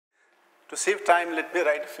To save time, let me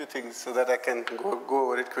write a few things so that I can go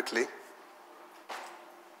over it quickly.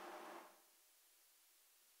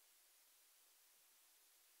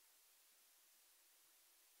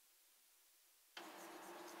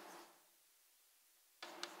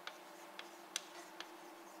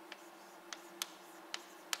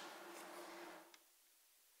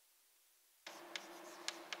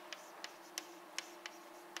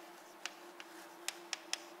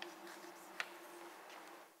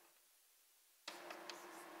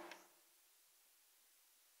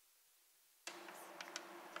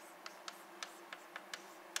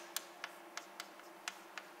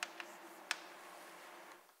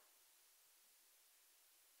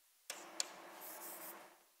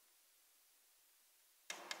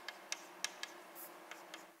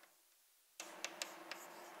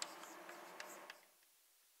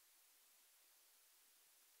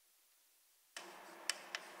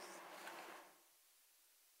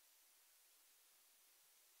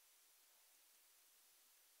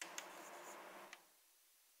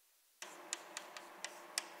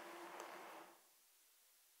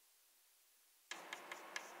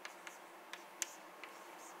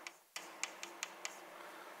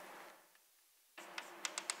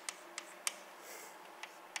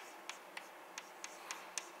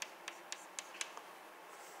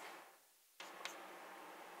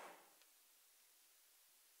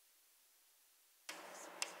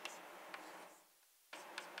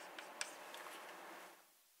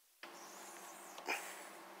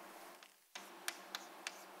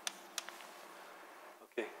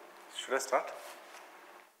 Okay, should I start?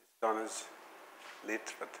 John is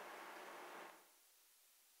late, but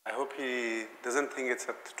I hope he doesn't think it's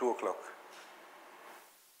at 2 o'clock.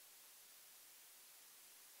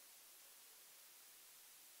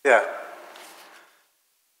 Yeah.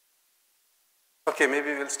 Okay,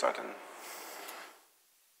 maybe we'll start in.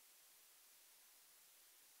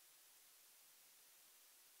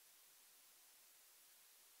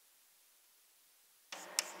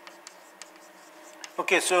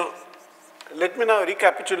 Okay, so let me now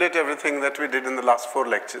recapitulate everything that we did in the last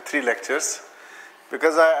 3 lectures,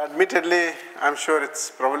 because admittedly, I'm sure it's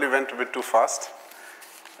probably went a bit too fast.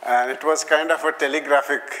 And it was kind of a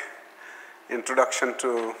telegraphic introduction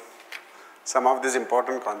to some of these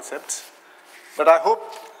important concepts. But I hope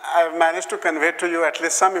I've managed to convey to you at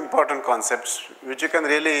least some important concepts, which you can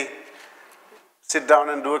really sit down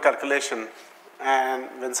and do a calculation. And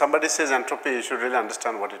when somebody says entropy, you should really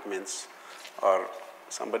understand what it means. Or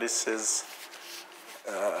somebody says,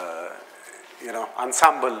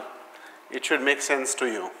 ensemble, it should make sense to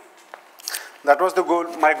you. That was the goal,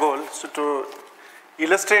 my goal, so to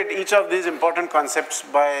illustrate each of these important concepts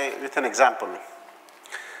with an example.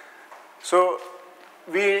 So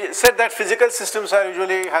we said that physical systems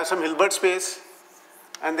usually have some Hilbert space,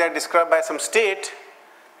 and they are described by some state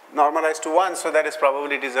normalized to 1, so that its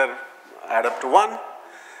probabilities are add up to 1.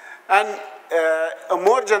 And a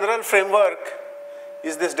more general framework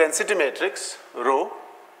is this density matrix, rho,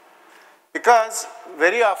 because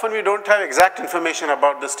very often we don't have exact information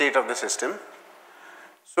about the state of the system.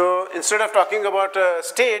 So instead of talking about a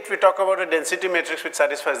state, we talk about a density matrix which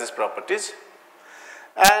satisfies these properties.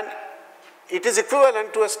 And it is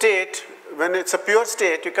equivalent to a state. When it's a pure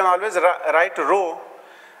state, you can always write rho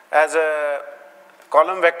as a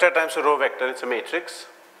column vector times a row vector. It's a matrix.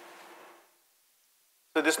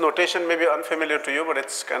 So this notation may be unfamiliar to you, but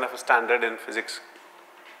it's kind of a standard in physics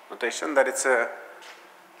notation, that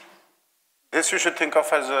this you should think of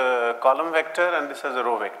as a column vector and this as a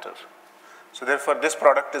row vector. So therefore this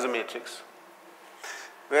product is a matrix,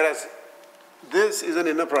 whereas this is an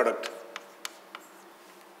inner product,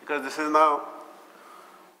 because this is now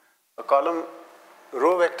a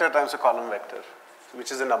row vector times a column vector,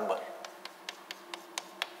 which is a number,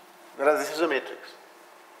 whereas this is a matrix.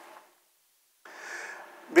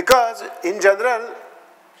 Because in general,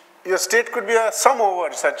 your state could be a sum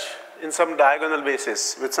over such in some diagonal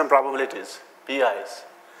basis with some probabilities, PIs.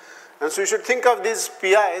 And so you should think of these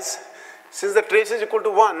PIs, since the trace is equal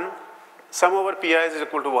to 1, sum over PIs is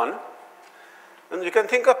equal to 1. And you can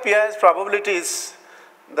think of PI as probabilities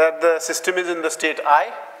that the system is in the state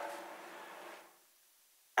I,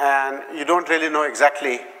 and you don't really know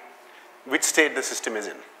exactly which state the system is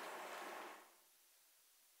in.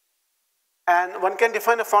 And one can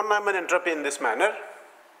define a von Neumann entropy in this manner.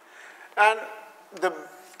 And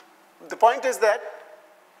the point is that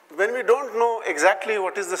when we don't know exactly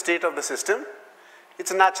what is the state of the system,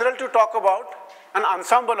 it's natural to talk about an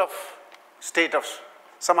ensemble of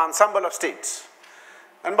some ensemble of states.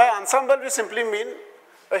 And by ensemble, we simply mean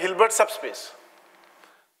a Hilbert subspace,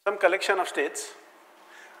 some collection of states.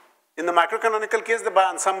 In the microcanonical case, by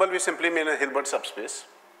ensemble we simply mean a Hilbert subspace.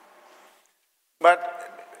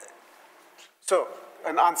 But, so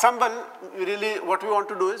an ensemble, really what we want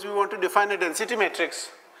to do is we want to define a density matrix.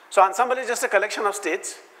 So ensemble is just a collection of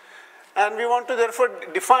states, and we want to therefore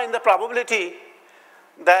define the probability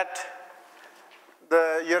that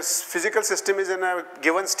your physical system is in a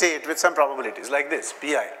given state with some probabilities like this,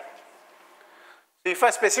 Pi. So if I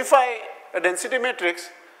specify a density matrix,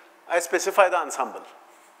 I specify the ensemble,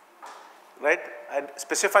 right? I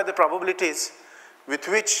specify the probabilities with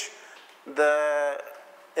which the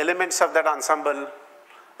elements of that ensemble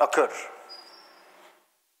occur.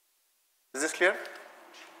 Is this clear?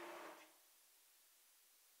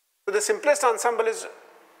 So the simplest ensemble is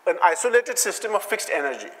an isolated system of fixed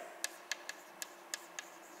energy.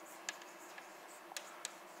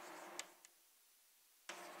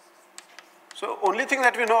 So only thing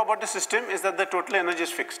that we know about the system is that the total energy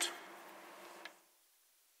is fixed.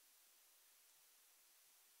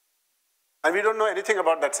 And we don't know anything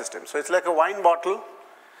about that system. So it's like a wine bottle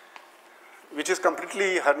which is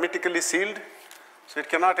completely hermetically sealed. So it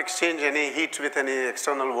cannot exchange any heat with any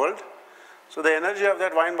external world. So the energy of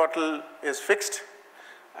that wine bottle is fixed.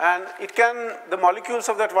 And it can, the molecules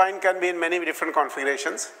of that wine can be in many different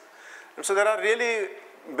configurations. And so there are really,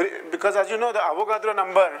 because as you know, the Avogadro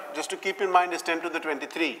number, just to keep in mind, is 10 to the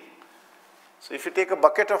 23. So if you take a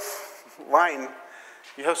bucket of wine,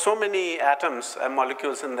 you have so many atoms and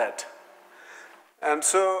molecules in that. And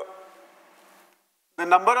so the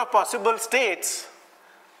number of possible states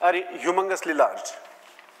are humongously large.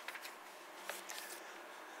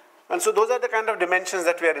 And so those are the kind of dimensions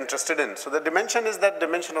that we are interested in. So the dimension is that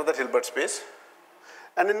dimension of the Hilbert space.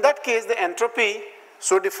 And in that case, the entropy,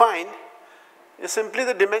 so defined, is simply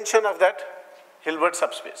the dimension of that Hilbert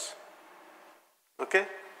subspace. Okay?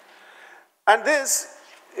 And this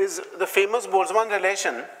is the famous Boltzmann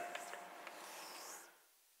relation,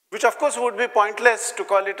 which of course would be pointless to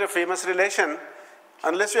call it a famous relation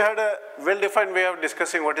unless you had a well-defined way of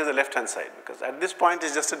discussing what is the left-hand side, because at this point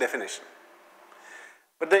it's just a definition.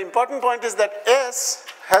 But the important point is that S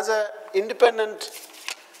has an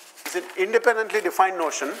independently defined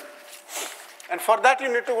notion, and for that you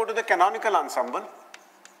need to go to the canonical ensemble.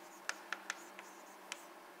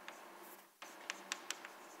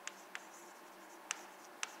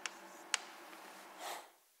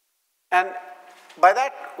 And by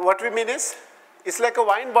that, what we mean is, it's like a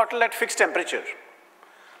wine bottle at fixed temperature.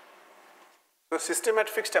 So system at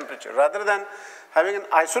fixed temperature. Rather than having an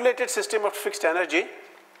isolated system of fixed energy,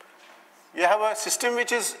 you have a system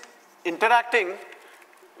which is interacting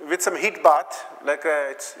with some heat bath, like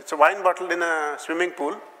it's a wine bottle in a swimming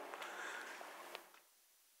pool.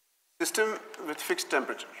 System with fixed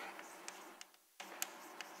temperature.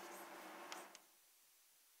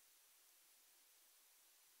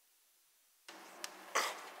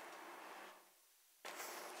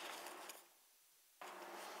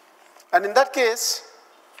 And in that case,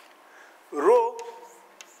 rho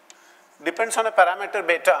depends on a parameter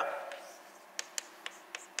beta,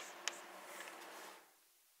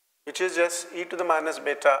 which is just e to the minus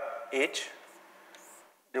beta h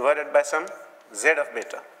divided by some z of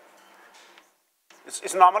beta.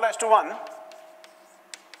 It's normalized to 1.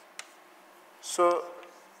 So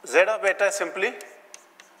z of beta is simply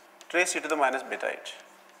trace e to the minus beta h.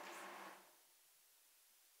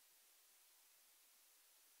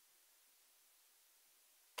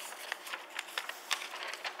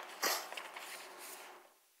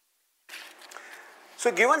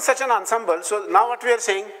 So given such an ensemble, so now what we are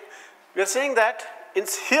saying that in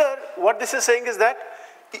here, what this is saying is that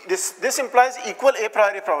this implies equal a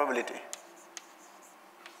priori probability.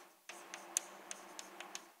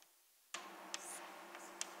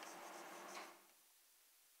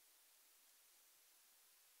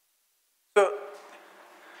 So,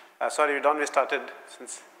 sorry, we started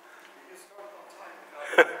since.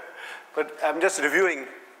 But I'm just reviewing.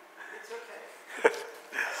 It's okay.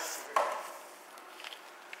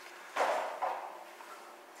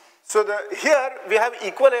 So here we have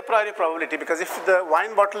equal a priori probability, because if the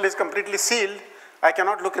wine bottle is completely sealed, I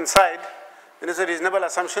cannot look inside. There is a reasonable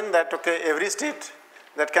assumption that, okay, every state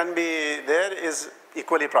that can be there is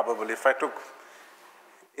equally probable. If I took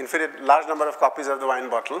infinite large number of copies of the wine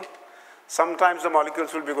bottle, sometimes the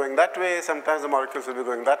molecules will be going that way, sometimes the molecules will be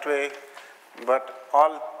going that way, but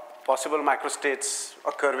all possible microstates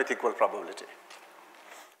occur with equal probability.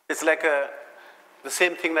 It's like the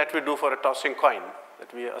same thing that we do for a tossing coin,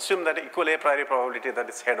 that we assume that equal a priori probability that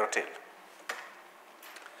it's head or tail.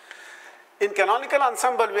 In canonical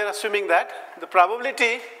ensemble, we are assuming that the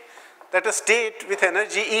probability that a state with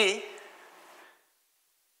energy E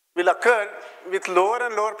will occur with lower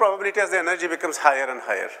and lower probability as the energy becomes higher and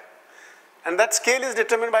higher. And that scale is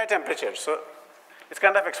determined by temperature. So it's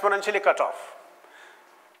kind of exponentially cut off.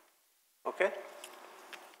 Okay?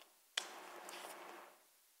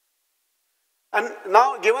 And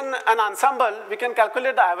now given an ensemble, we can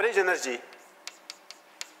calculate the average energy.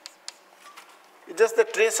 It's just the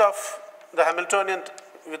trace of the Hamiltonian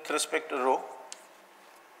with respect to rho.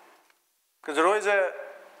 Because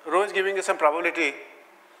rho is giving you some probability.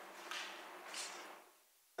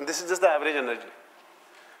 And this is just the average energy.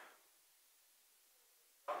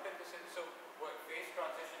 So phase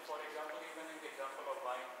transition, for example, even in the example of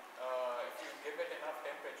wine, if you give it enough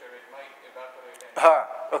temperature, it might evaporate.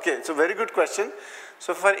 Okay, it's a very good question.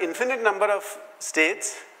 So for infinite number of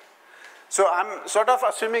states, so I'm sort of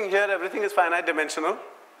assuming here everything is finite dimensional.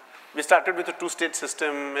 We started with a two-state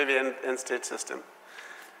system, maybe n-state system.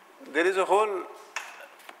 There is a whole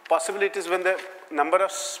possibilities when the number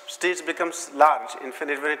of states becomes large,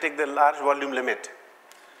 infinite, when you take the large volume limit.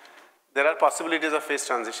 There are possibilities of phase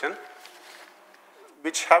transition,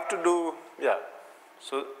 which have to do, yeah.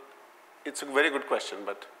 So it's a very good question,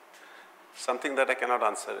 but something that I cannot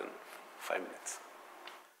answer in 5 minutes.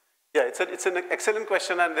 Yeah, it's an excellent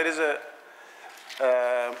question, and there is a,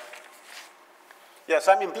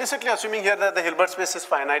 so I'm implicitly assuming here that the Hilbert space is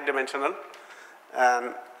finite dimensional,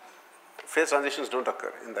 and phase transitions don't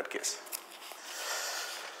occur in that case.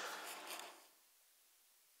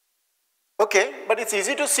 Okay, but it's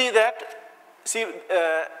easy to see that,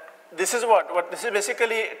 this is what this is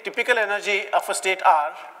basically typical energy of a state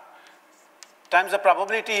R times the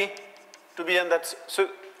probability to be in that. So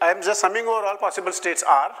I'm just summing over all possible states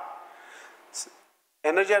R.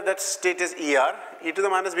 Energy of that state is ER. E to the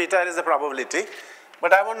minus beta R is the probability.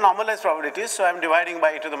 But I want normalized probabilities, so I'm dividing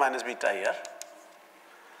by e to the minus beta here.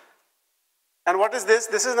 And what is this?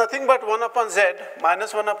 This is nothing but 1 upon z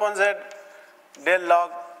minus 1 upon z del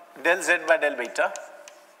log del z by del beta.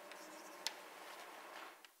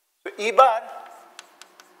 So E bar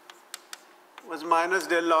was minus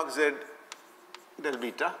del log z del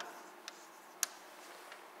beta.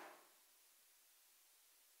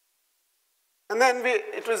 And then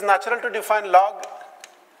it was natural to define log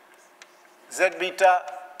z beta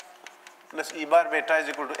plus E bar beta is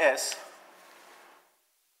equal to S.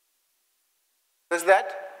 Is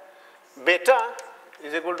that beta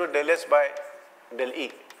is equal to del S by del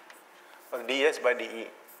E, or ds by dE.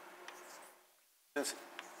 Since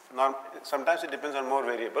sometimes it depends on more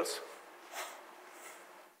variables.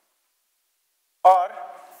 Or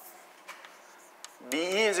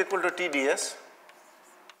dE is equal to T ds,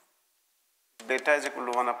 beta is equal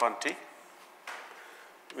to 1 upon T,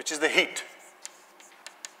 which is the heat.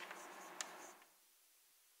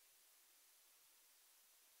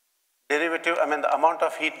 Derivative, I mean the amount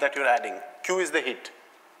of heat that you're adding. Q is the heat.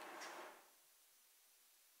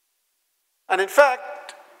 And in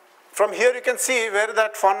fact, from here you can see where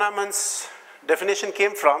that von Neumann's definition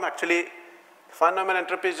came from. Actually, von Neumann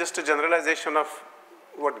entropy is just a generalization of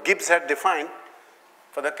what Gibbs had defined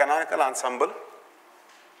for the canonical ensemble.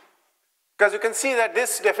 Because you can see that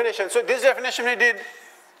this definition, so this definition we did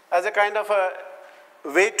as a kind of a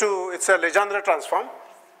way to, it's a Legendre transform.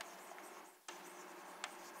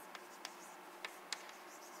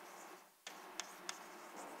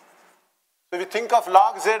 So we think of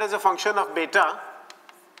log z as a function of beta,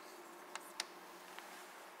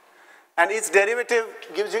 and its derivative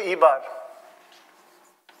gives you E bar.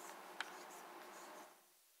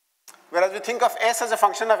 Whereas we think of S as a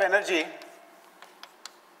function of energy,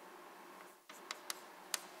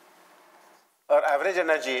 or average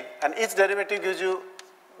energy, and its derivative gives you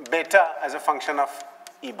beta as a function of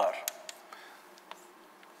E bar.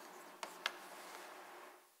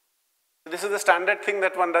 This is the standard thing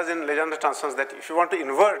that one does in Legendre transforms, that if you want to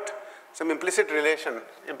invert some implicit relation,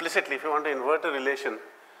 implicitly if you want to invert a relation,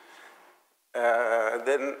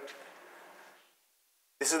 then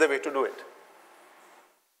this is the way to do it.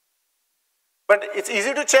 But it's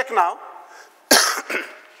easy to check now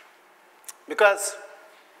because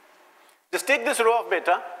just take this rho of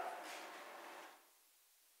beta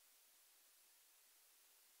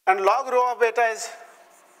and log rho of beta is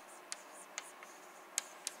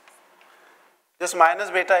just minus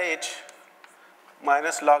beta h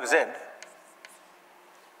minus log z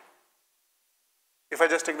if I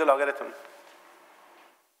just take the logarithm.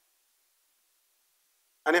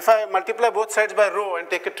 And if I multiply both sides by rho and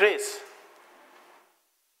take a trace,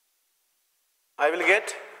 I will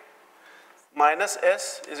get minus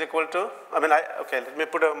s is equal to, okay, let me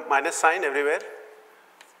put a minus sign everywhere,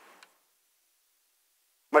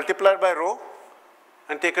 multiply by rho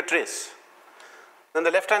and take a trace. Then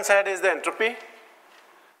the left hand side is the entropy,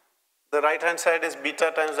 The right hand side is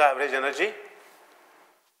beta times the average energy,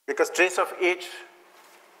 because trace of H,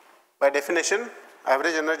 by definition,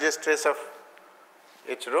 average energy is trace of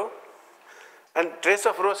H rho. And trace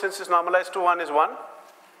of rho, since it's normalized to 1, is 1.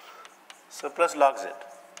 So plus log Z.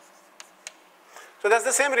 So that's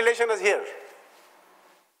the same relation as here.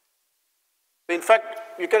 In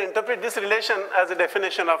fact, you can interpret this relation as a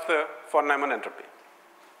definition of the von Neumann entropy.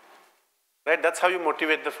 Right? That's how you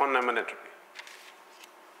motivate the von Neumann entropy.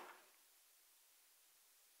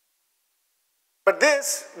 But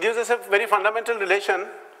this gives us a very fundamental relation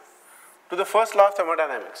to the first law of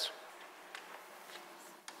thermodynamics.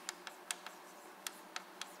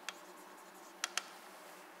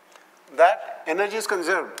 That energy is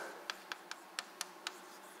conserved.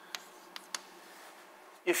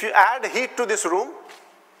 If you add heat to this room,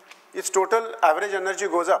 its total average energy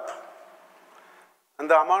goes up. And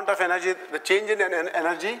the amount of energy, the change in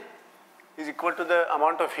energy is equal to the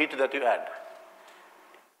amount of heat that you add.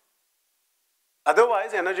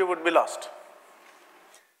 Otherwise, energy would be lost.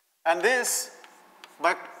 And this,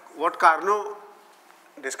 but what Carnot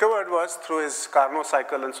discovered was through his Carnot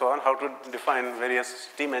cycle and so on, how to define various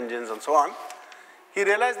steam engines and so on. He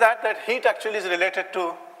realized that heat actually is related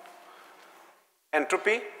to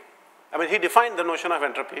entropy. I mean, he defined the notion of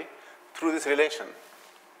entropy through this relation.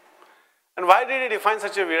 And why did he define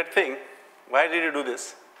such a weird thing? Why did he do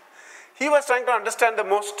this? He was trying to understand the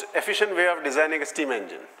most efficient way of designing a steam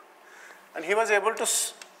engine. And he was able to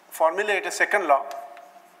formulate a second law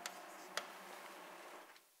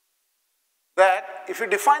that if you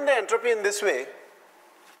define the entropy in this way,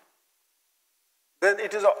 then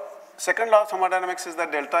it is, second law of thermodynamics is that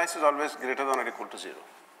delta S is always greater than or equal to 0.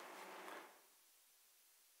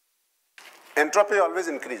 Entropy always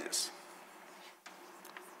increases.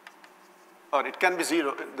 Or it can be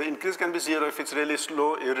 0, the increase can be 0 if it's really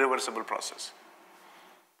slow, irreversible process.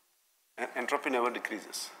 Entropy never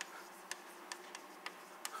decreases.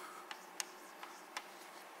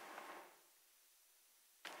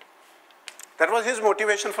 That was his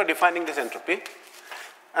motivation for defining this entropy.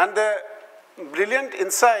 And the brilliant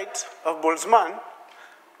insight of Boltzmann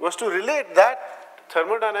was to relate that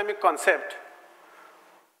thermodynamic concept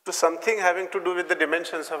to something having to do with the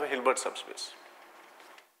dimensions of a Hilbert subspace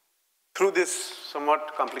through this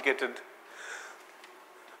somewhat complicated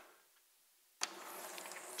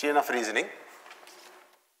chain of reasoning.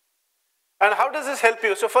 And how does this help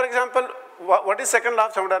you? So for example, what is second law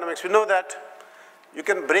of thermodynamics? We know that you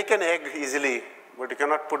can break an egg easily, but you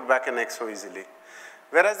cannot put back an egg so easily.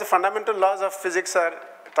 Whereas the fundamental laws of physics are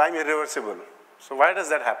time irreversible. So why does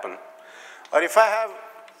that happen? Or if I have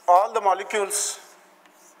all the molecules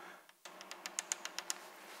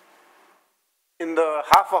in the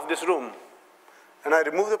half of this room, and I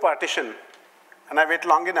remove the partition, and I wait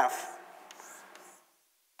long enough,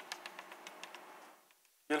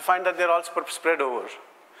 you'll find that they're all spread over.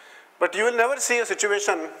 But you will never see a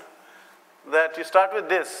situation that you start with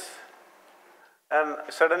this, and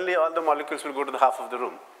suddenly all the molecules will go to the half of the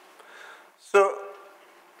room. So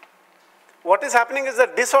what is happening is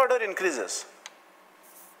that disorder increases.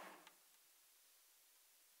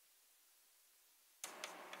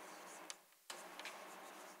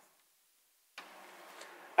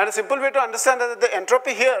 And a simple way to understand that the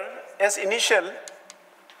entropy here, S initial,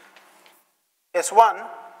 S1,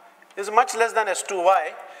 is much less than S2.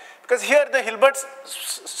 Why? Because here the Hilbert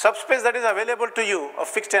subspace that is available to you of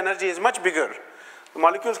fixed energy is much bigger. The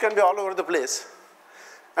molecules can be all over the place.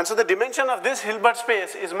 And so the dimension of this Hilbert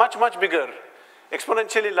space is much, much bigger,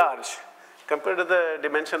 exponentially large, compared to the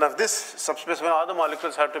dimension of this subspace where all the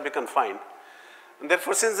molecules have to be confined. And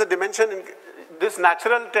therefore, since the dimension, this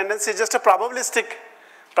natural tendency is just a probabilistically,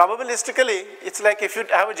 it's like if you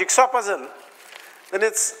have a jigsaw puzzle, then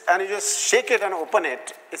and you just shake it and open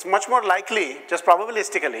it, it's much more likely, just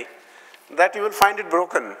probabilistically, that you will find it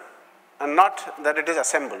broken and not that it is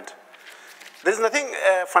assembled. There is nothing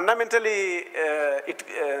fundamentally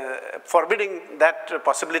forbidding that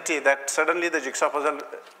possibility that suddenly the jigsaw puzzle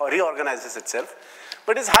reorganizes itself.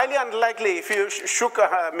 But it's highly unlikely. If you shook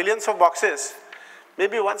millions of boxes,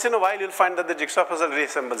 maybe once in a while you'll find that the jigsaw puzzle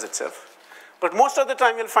reassembles itself. But most of the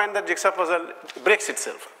time you'll find that jigsaw puzzle breaks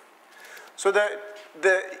itself. So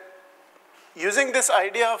using this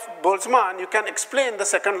idea of Boltzmann, you can explain the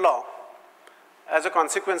second law as a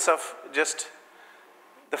consequence of just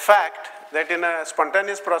the fact that in a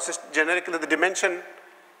spontaneous process, generically the dimension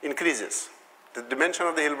increases. The dimension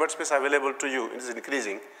of the Hilbert space available to you is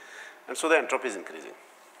increasing, and so the entropy is increasing.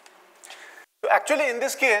 So actually in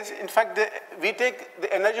this case, in fact, we take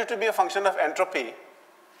the energy to be a function of entropy,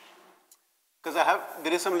 because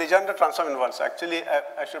there is some Legendre transform involved. So actually,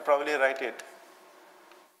 I should probably write it.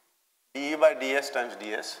 dE by ds times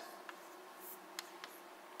ds.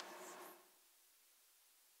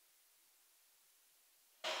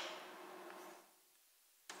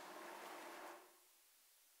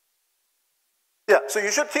 Yeah, so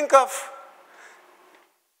you should think of,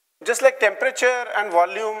 just like temperature and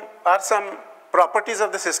volume are some properties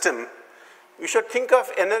of the system, you should think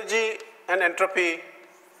of energy and entropy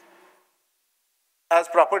as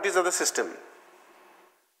properties of the system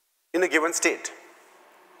in a given state.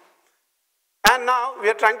 And now we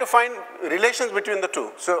are trying to find relations between the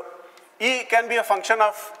two. So E can be a function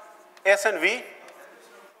of S and V.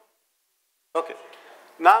 Okay.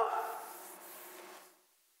 Now,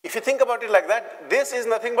 if you think about it like that, this is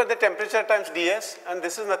nothing but the temperature times ds, and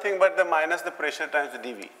this is nothing but the minus the pressure times the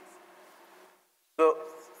dV. So,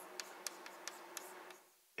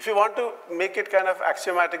 if you want to make it kind of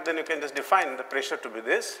axiomatic, then you can just define the pressure to be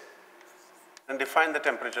this and define the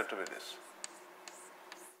temperature to be this.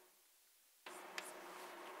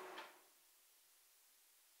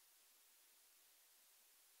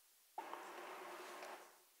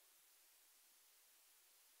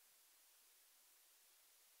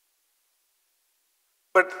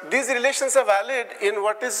 But these relations are valid in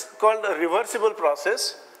what is called a reversible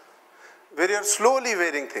process, where you are slowly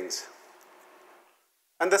varying things.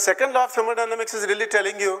 And the second law of thermodynamics is really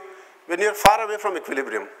telling you when you are far away from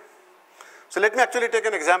equilibrium. So let me actually take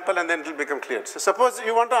an example and then it will become clear. So suppose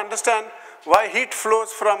you want to understand why heat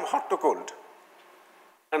flows from hot to cold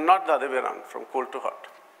and not the other way around, from cold to hot.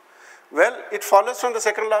 Well, it follows from the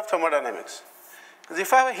second law of thermodynamics. Because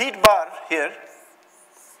if I have a heat bar here,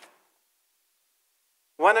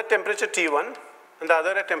 one at temperature T1 and the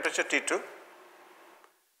other at temperature T2,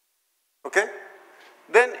 okay?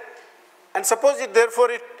 Then, and suppose it, therefore,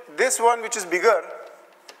 this one which is bigger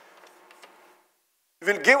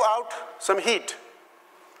will give out some heat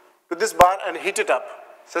to this bar and heat it up,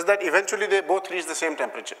 such that eventually they both reach the same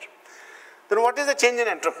temperature. Then what is the change in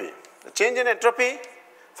entropy? The change in entropy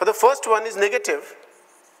for the first one is negative.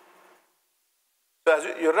 So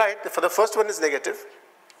as you're right, for the first one is negative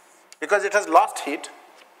because it has lost heat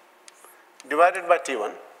divided by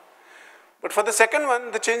T1. But for the second one,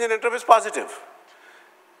 the change in entropy is positive.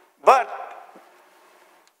 But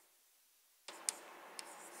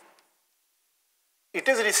it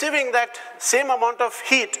is receiving that same amount of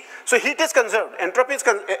heat. So heat is conserved, entropy is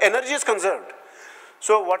energy is conserved.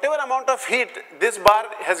 So whatever amount of heat this bar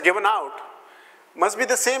has given out must be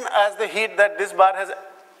the same as the heat that this bar has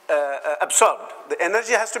absorbed. The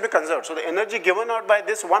energy has to be conserved. So the energy given out by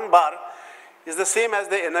this one bar is the same as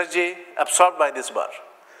the energy absorbed by this bar.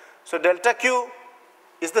 So delta Q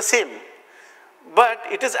is the same, but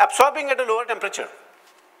it is absorbing at a lower temperature.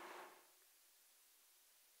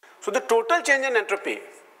 So the total change in entropy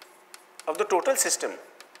of the total system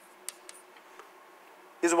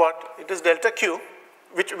is what? It is delta Q,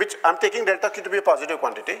 which I'm taking delta Q to be a positive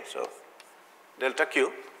quantity. So delta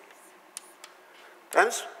Q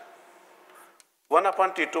times 1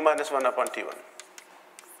 upon T2 minus 1 upon T1.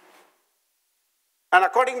 And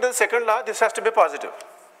according to the second law, this has to be positive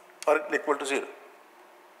or equal to 0.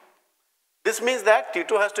 This means that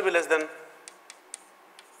T2 has to be less than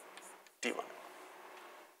T1.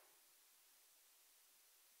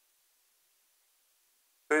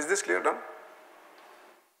 So is this clear now?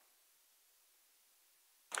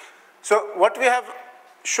 So what we have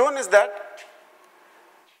shown is that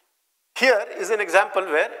here is an example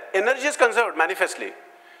where energy is conserved manifestly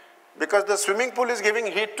because the swimming pool is giving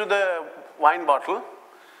heat to the wine bottle,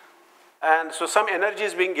 and so some energy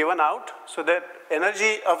is being given out, so that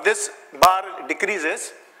energy of this bar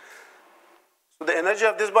decreases. So the energy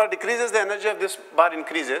of this bar decreases, the energy of this bar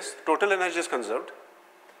increases, total energy is conserved.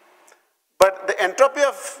 But the entropy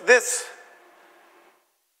of this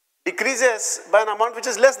decreases by an amount which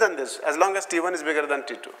is less than this, as long as T1 is bigger than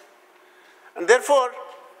T2. And therefore,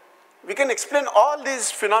 we can explain all these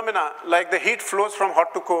phenomena, like the heat flows from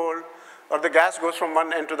hot to cold, or the gas goes from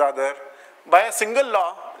one end to the other, by a single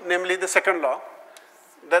law, namely the second law,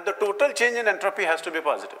 that the total change in entropy has to be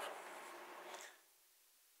positive.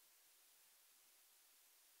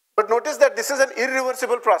 But notice that this is an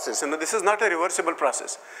irreversible process. This is not a reversible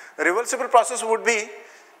process. A reversible process would be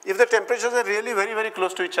if the temperatures are really very, very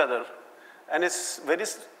close to each other, and it's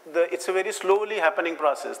a very slowly happening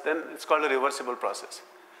process, then it's called a reversible process.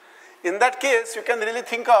 In that case, you can really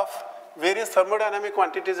think of various thermodynamic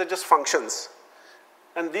quantities as just functions.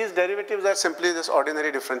 And these derivatives are simply just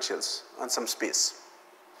ordinary differentials on some space.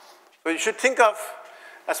 So you should think of,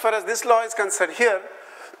 as far as this law is concerned here,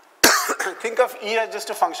 think of E as just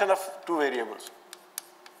a function of two variables.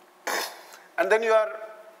 And then you are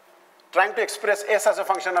trying to express S as a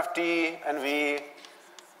function of T and V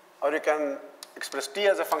or you can express T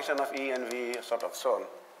as a function of E and V, sort of so on.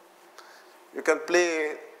 You can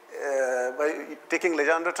play, by taking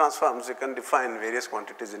Legendre transforms, you can define various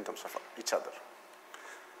quantities in terms of each other.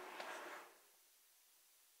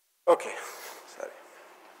 Okay, sorry.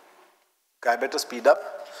 I better speed up.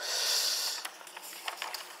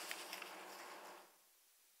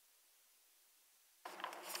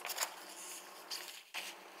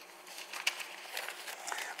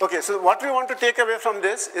 Okay, so what we want to take away from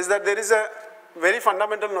this is that there is a very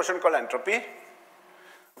fundamental notion called entropy.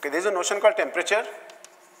 Okay, there is a notion called temperature.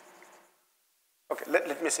 Okay,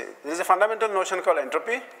 let me say, there is a fundamental notion called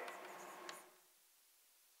entropy.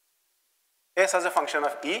 S as a function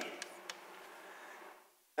of E.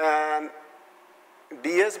 And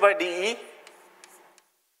ds by dE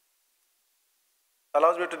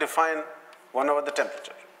allows me to define 1 over the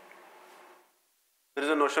temperature. There is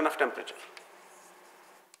a notion of temperature.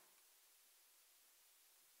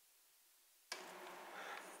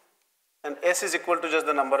 And S is equal to just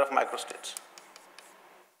the number of microstates.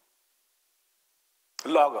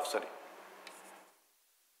 Log of, sorry.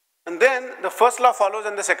 And then the first law follows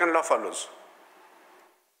and the second law follows.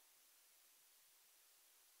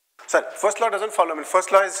 Sorry, first law doesn't follow. I mean,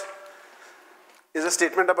 first law is a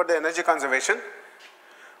statement about the energy conservation.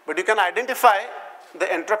 But you can identify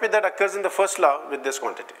the entropy that occurs in the first law with this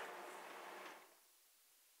quantity.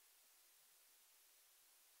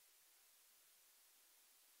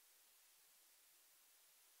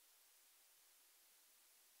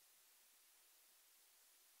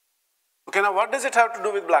 Okay, now what does it have to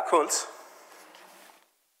do with black holes?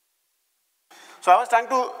 So I was trying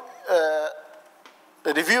to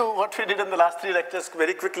review what we did in the last 3 lectures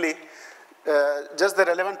very quickly, just the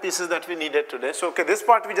relevant pieces that we needed today. So okay, this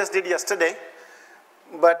part we just did yesterday,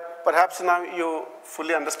 but perhaps now you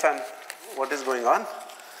fully understand what is going on.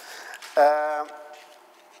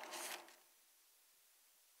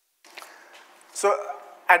 So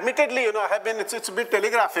admittedly, I have been, it's a bit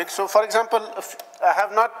telegraphic. So for example, I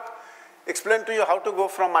have not explained to you how to go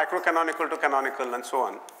from microcanonical to canonical and so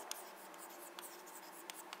on.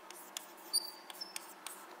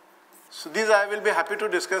 So these I will be happy to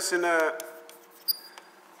discuss in a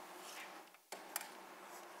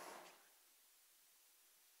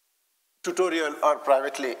tutorial or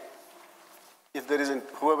privately if there is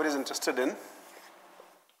whoever is interested in.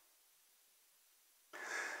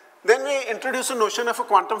 Then we introduce a notion of a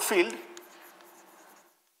quantum field.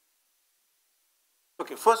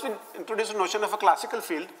 Okay, first we introduce a notion of a classical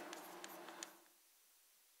field.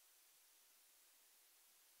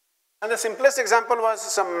 And the simplest example was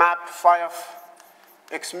some map phi of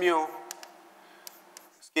x mu,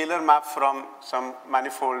 scalar map from some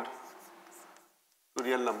manifold to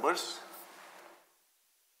real numbers.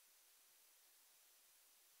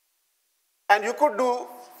 And you could do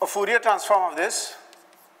a Fourier transform of this.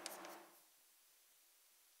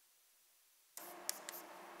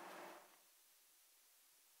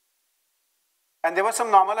 And there was some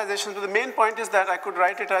normalization, but the main point is that I could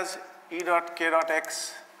write it as E dot K dot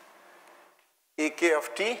X AK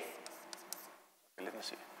of t, okay, let me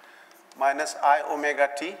see, minus I omega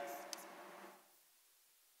t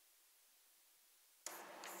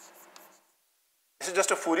this is just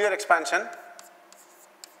a Fourier expansion.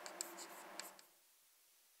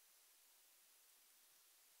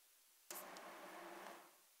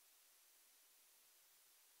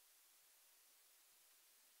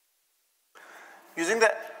 Using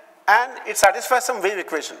the, and it satisfies some wave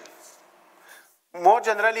equation. More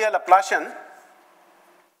generally, a Laplacian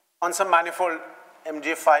on some manifold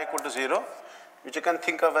mj phi equal to 0, which you can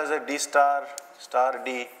think of as a d star star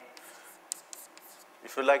d,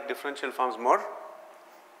 if you like differential forms more.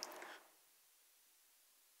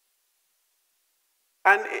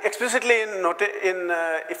 And explicitly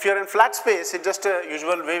if you're in flat space, it's just a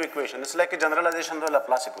usual wave equation. It's like a generalization of the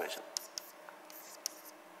Laplace equation.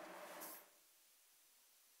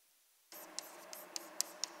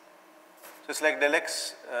 So it's like del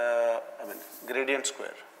x, gradient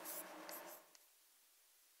square.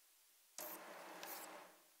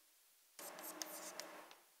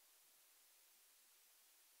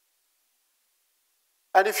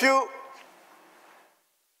 And if you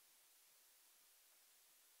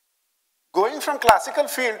going from classical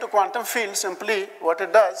field to quantum field, simply what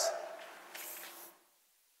it does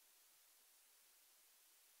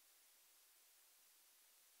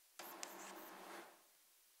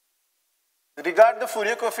regard the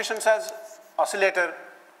Fourier coefficients as oscillator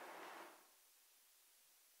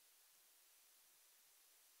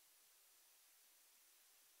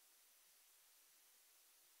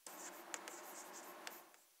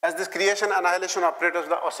as this creation annihilation operator of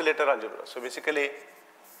the oscillator algebra. So basically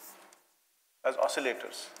as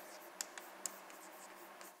oscillators.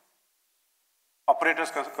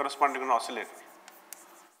 Operators corresponding to an oscillator.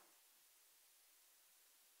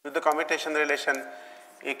 With the commutation relation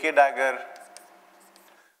AK dagger.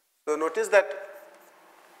 So notice that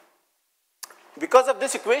because of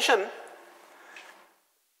this equation,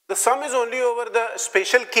 the sum is only over the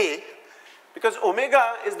spatial k, because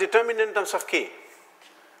omega is determined in terms of k.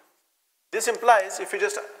 This implies if you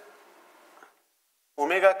just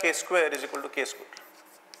omega k square is equal to k square.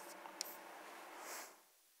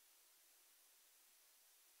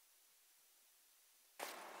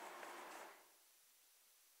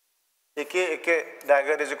 AK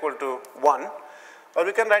dagger is equal to 1, or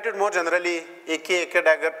we can write it more generally, AK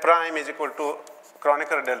dagger prime is equal to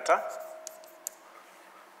Kronecker delta.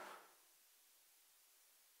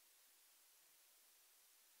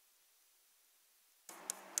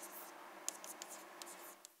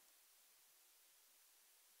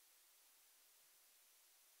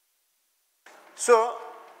 So,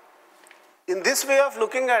 in this way of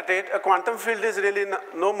looking at it, a quantum field is really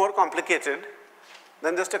no more complicated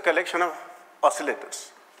than just a collection of oscillators.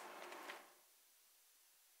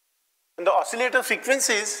 And the oscillator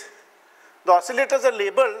frequencies, the oscillators are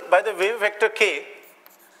labeled by the wave vector k.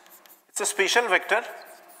 It's a spatial vector.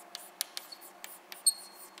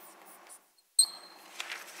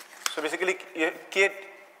 So basically, k,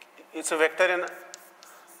 it's a vector in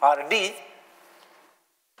Rd.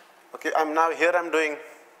 Okay, I'm doing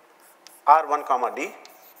R1 comma D.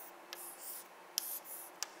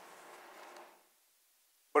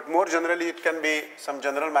 But more generally, it can be some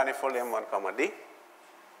general manifold M1 comma D.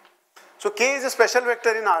 So K is a special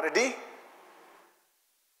vector in Rd,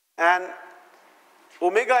 and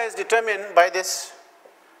omega is determined by this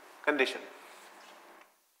condition.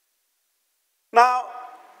 Now,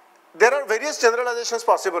 there are various generalizations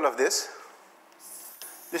possible of this.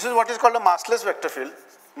 This is what is called a massless vector field,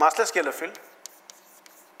 massless scalar field.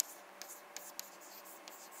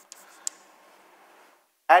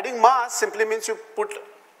 Adding mass simply means you put,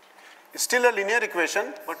 it's still a linear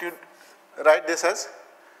equation, but you write this as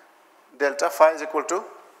delta phi is equal to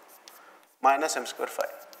minus m square phi.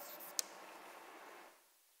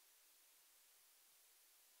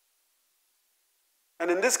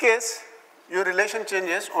 And in this case, your relation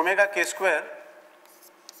changes, omega k square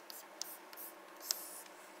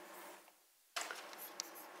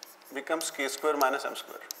becomes k square minus m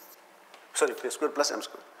square. Sorry, k square plus m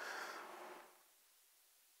square.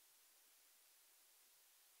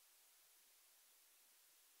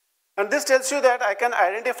 And this tells you that I can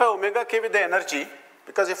identify omega k with the energy,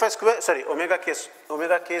 because if I square, sorry, omega k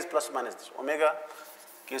is plus or minus this. Omega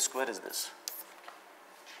k square is this.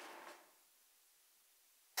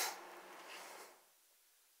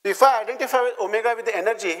 If I identify with omega with the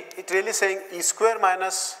energy, it's really saying E square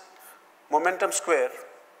minus momentum square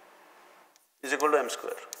is equal to m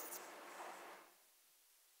square.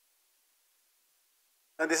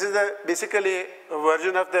 And this is basically a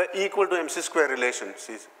version of the E equal to mc square relation.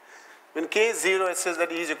 See, when k is 0, it says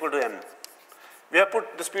that E is equal to m. We have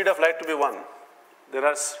put the speed of light to be 1. There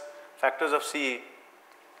are factors of c,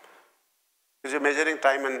 because you're measuring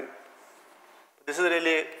time, and this is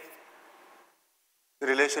really the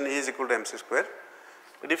relation E is equal to mc square.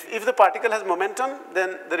 But if the particle has momentum,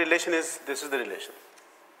 then the relation is, this is the relation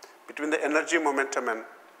between the energy, momentum, and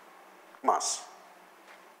mass.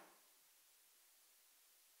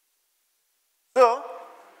 So,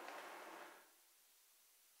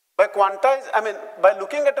 by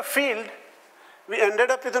looking at a field, we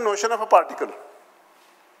ended up with the notion of a particle.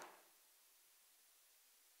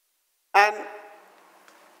 And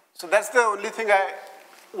so that's the only thing I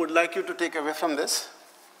would like you to take away from this.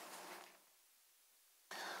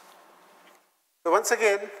 So once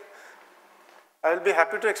again, I will be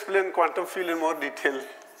happy to explain quantum field in more detail.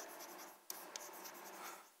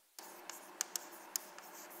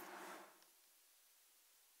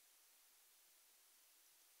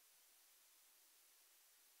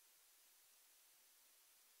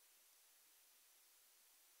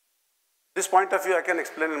 This point of view I can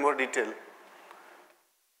explain in more detail.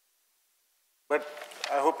 But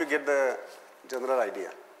I hope you get the general idea.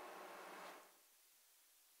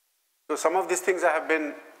 So some of these things I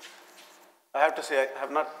have to say, I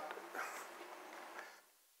have not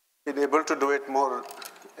been able to do it more.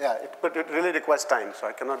 Yeah, but it really requires time, so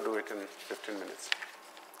I cannot do it in 15 minutes.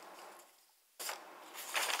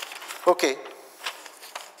 Okay.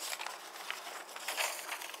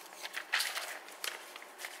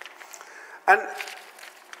 And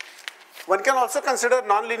one can also consider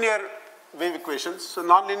nonlinear wave equations, so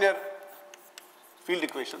nonlinear field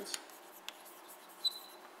equations.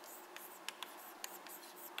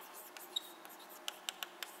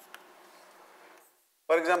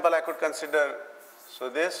 For example, I could consider, so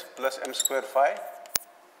this plus m square phi.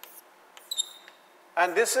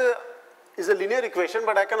 And this is a linear equation,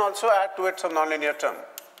 but I can also add to it some nonlinear term.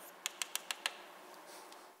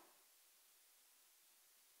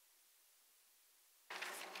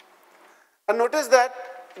 And notice that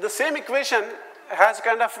the same equation has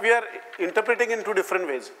kind of, we are interpreting in two different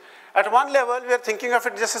ways. At one level, we are thinking of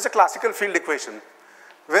it just as a classical field equation,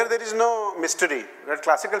 where there is no mystery. That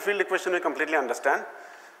classical field equation we completely understand.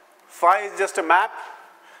 Phi is just a map,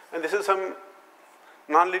 and this is some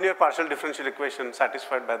nonlinear partial differential equation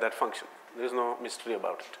satisfied by that function. There is no mystery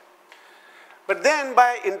about it. But then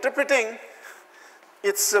by interpreting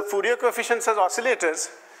its Fourier coefficients as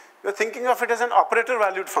oscillators, you are thinking of it as an operator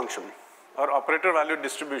valued function or operator valued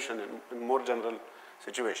distribution in more general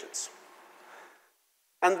situations.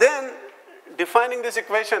 And then defining this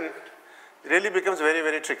equation really becomes very,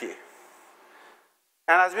 very tricky.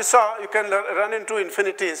 And as we saw, you can run into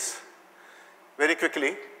infinities very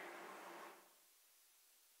quickly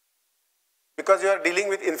because you are dealing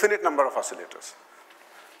with infinite number of oscillators.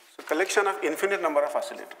 So collection of infinite number of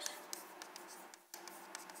oscillators.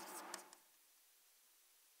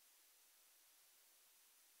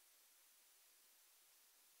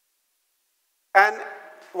 And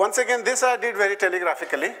once again, this I did very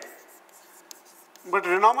telegraphically. But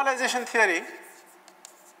renormalization theory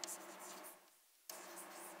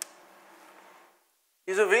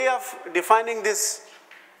is a way of defining this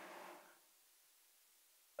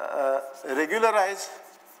regularized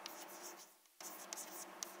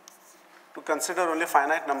to consider only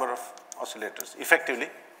finite number of oscillators effectively.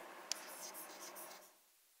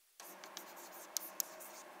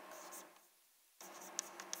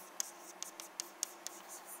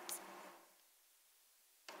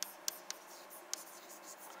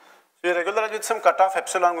 So you regularize with some cutoff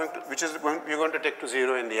epsilon which is you're going to take to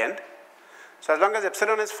 0 in the end. So as long as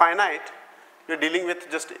epsilon is finite, you're dealing with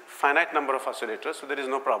just finite number of oscillators, so there is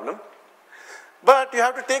no problem. But you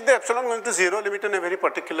have to take the epsilon going to 0 limit in a very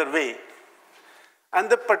particular way.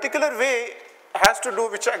 And the particular way has to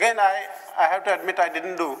do, which again I have to admit I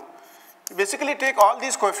didn't do. You basically take all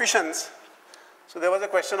these coefficients. So there was a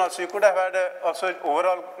question also, you could have had also an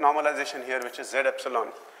overall normalization here, which is z epsilon,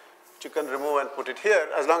 which you can remove and put it here.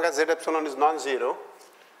 As long as z epsilon is non-zero,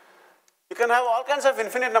 you can have all kinds of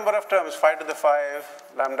infinite number of terms, phi to the 5,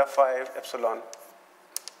 lambda 5, epsilon.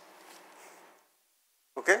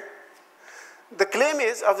 Okay? The claim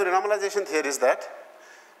is of the renormalization theory is that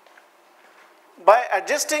by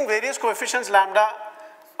adjusting various coefficients lambda,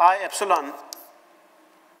 I, epsilon,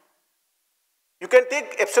 you can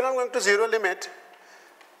take epsilon going to 0 limit.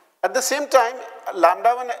 At the same time,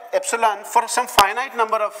 lambda 1 epsilon for some finite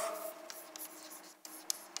number of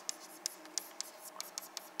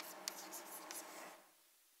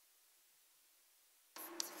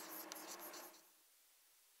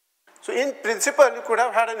so in principle, you could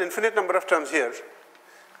have had an infinite number of terms here.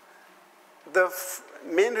 The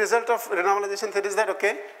main result of renormalization theory is that,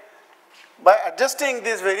 okay, by adjusting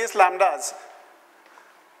these various lambdas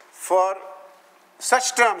for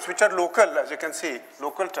such terms which are local, as you can see,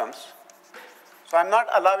 local terms. So I'm not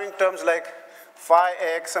allowing terms like phi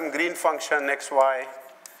x, some green function, xy,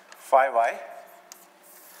 phi y.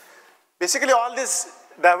 Basically, all these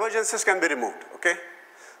divergences can be removed, okay?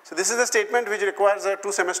 So this is a statement which requires a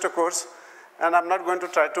 2-semester course, and I'm not going to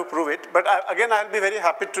try to prove it, but again, I'll be very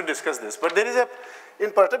happy to discuss this. But there is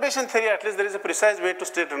in perturbation theory, at least there is a precise way to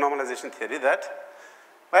state renormalization theory that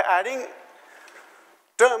by adding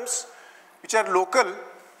terms which are local,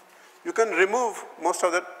 you can remove most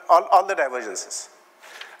of all the divergences.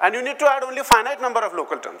 And you need to add only finite number of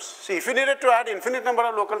local terms. See, if you needed to add infinite number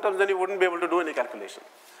of local terms, then you wouldn't be able to do any calculation.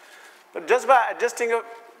 But just by adjusting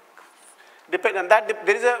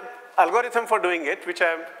there is an algorithm for doing it,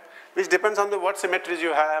 which depends on what symmetries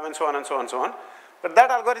you have and so on and so on and so on. But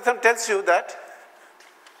that algorithm tells you that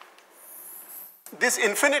this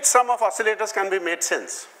infinite sum of oscillators can be made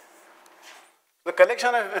sense. The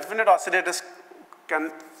collection of infinite oscillators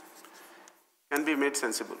can be made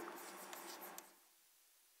sensible.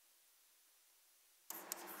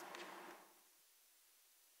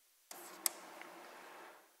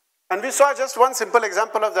 And we saw just one simple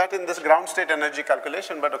example of that in this ground state energy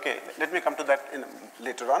calculation, but okay, let me come to that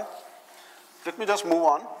later on. Let me just move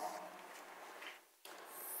on.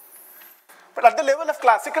 But at the level of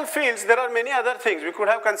classical fields, there are many other things. We could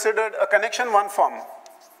have considered a connection one form.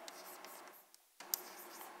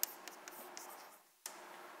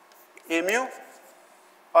 A mu,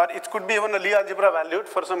 or it could be even a Lie algebra valued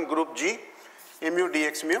for some group G, A mu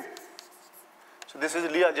dx mu. So this is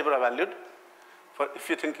Lie algebra valued for if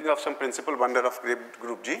you're thinking of some principal bundle of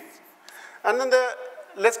group G. And then the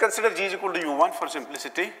let's consider G is equal to U1 for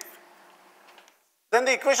simplicity. Then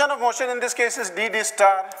the equation of motion in this case is d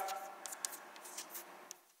star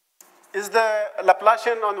is the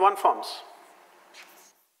Laplacian on one forms.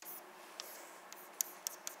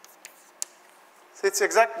 So it's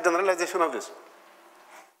exact generalization of this.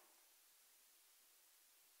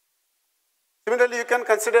 Similarly, you can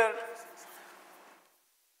consider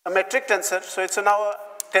a metric tensor. So it's now a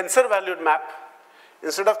tensor valued map.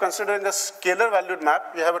 Instead of considering a scalar valued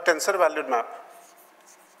map, you have a tensor valued map.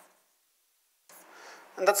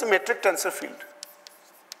 And that's a metric tensor field.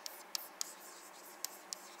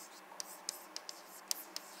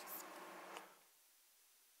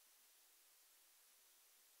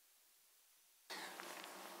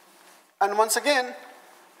 And once again,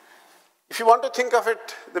 if you want to think of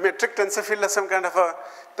it, the metric tensor field as some kind of a,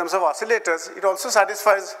 in terms of oscillators, it also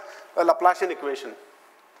satisfies a Laplacian equation,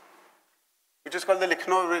 which is called the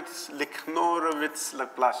Lichnorovitz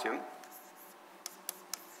Laplacian.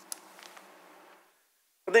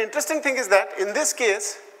 But the interesting thing is that in this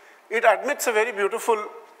case, it admits a very beautiful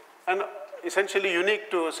and essentially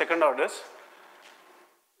unique to second orders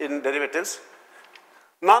in derivatives,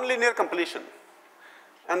 nonlinear completion.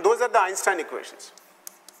 And those are the Einstein equations.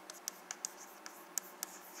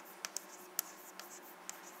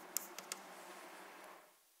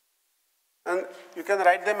 And you can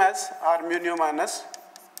write them as R mu nu minus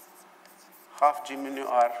half G mu nu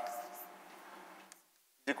R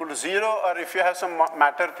is equal to 0, or if you have some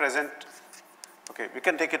matter present, okay, we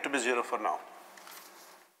can take it to be 0 for now.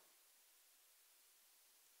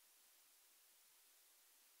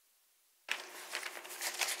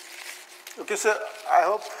 Okay, so I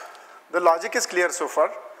hope the logic is clear so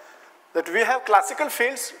far, that we have classical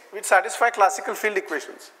fields which satisfy classical field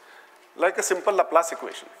equations, like a simple Laplace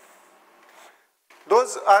equation.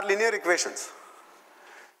 Those are linear equations.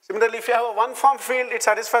 Similarly, if you have a one-form field, it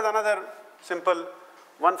satisfies another simple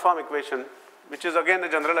one-form equation, which is again a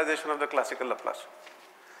generalization of the classical Laplace.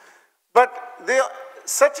 But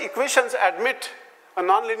such equations admit a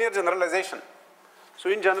nonlinear generalization. So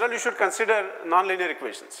in general, you should consider nonlinear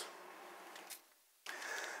equations.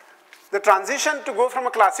 The transition to go from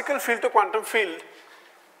a classical field to quantum field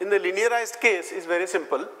in the linearized case is very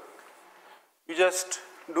simple. You just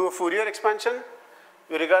do a Fourier expansion,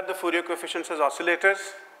 you regard the Fourier coefficients as oscillators,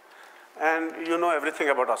 and you know everything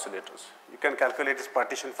about oscillators. You can calculate its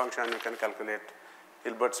partition function, you can calculate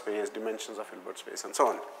Hilbert space, dimensions of Hilbert space, and so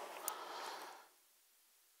on.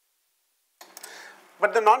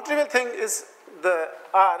 But the non-trivial thing is the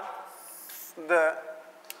R, the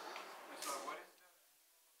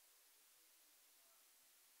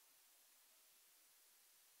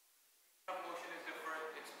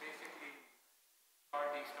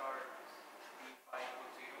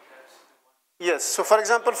yes, so for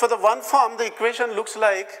example, for the one form, the equation looks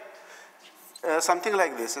like something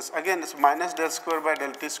like this. Again, it's minus del square by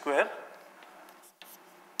del t square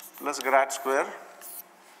plus grad square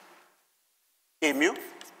a mu,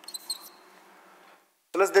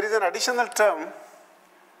 plus there is an additional term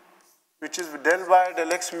which is del by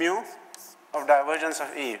del x mu of divergence of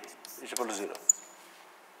A is equal to 0.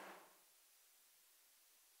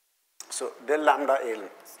 So del lambda A.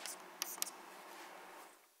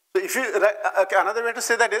 So if you, okay, another way to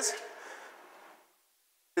say that is,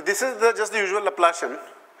 this is just the usual Laplacian,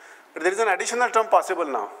 but there is an additional term possible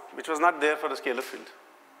now, which was not there for the scalar field.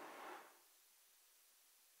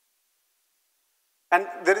 And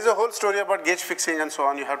there is a whole story about gauge fixing and so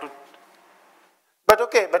on, you have to, but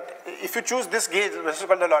okay, but if you choose this gauge, which is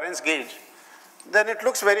called the Lorentz gauge, then it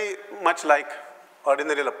looks very much like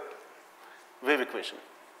ordinary wave equation.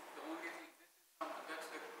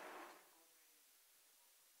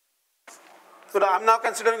 So I'm now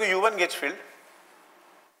considering a U1 gauge field.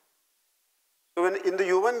 So in the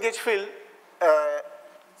U1 gauge field,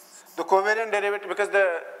 the covariant derivative, because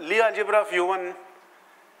the Lie algebra of U1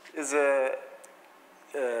 is,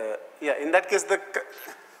 yeah, in that case the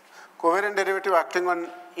covariant derivative acting on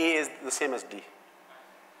A is the same as D.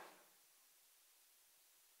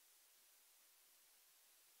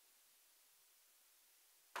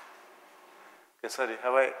 Okay, sorry,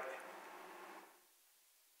 have I?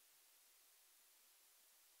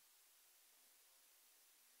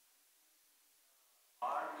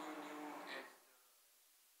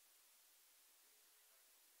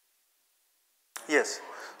 Yes.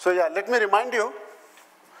 So yeah, let me remind you.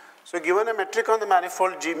 So given a metric on the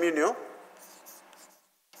manifold G mu nu,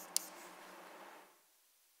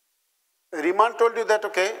 Riemann told you that,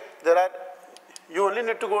 okay, you only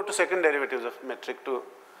need to go to second derivatives of metric to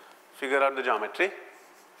figure out the geometry.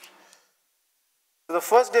 So the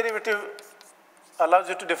first derivative allows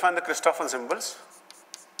you to define the Christoffel symbols.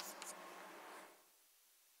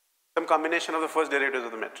 some combination of the first derivatives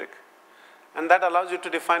of the metric. And that allows you to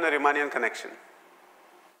define a Riemannian connection.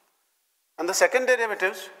 And the second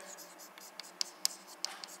derivatives,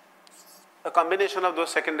 a combination of those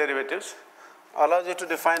second derivatives allows you to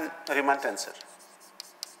define a Riemann tensor.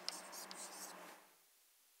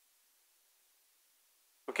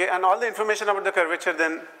 Okay, and all the information about the curvature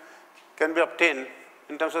then can be obtained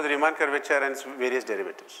in terms of the Riemann curvature and its various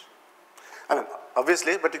derivatives. I mean,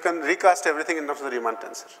 obviously, but you can recast everything in terms of the Riemann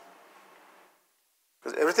tensor.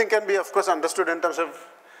 Because everything can be, of course, understood in terms of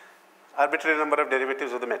arbitrary number of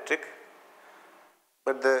derivatives of the metric.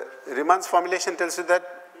 But the Riemann's formulation tells you that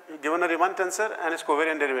given a Riemann tensor and its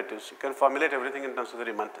covariant derivatives, you can formulate everything in terms of the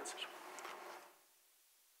Riemann tensor.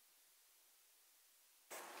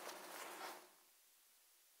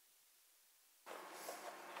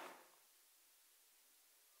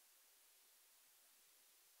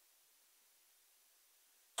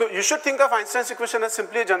 So you should think of Einstein's equation as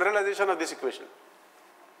simply a generalization of this equation.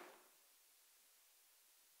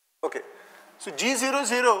 Okay. So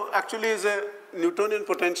G00 actually is a Newtonian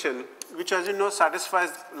potential which, as you know, satisfies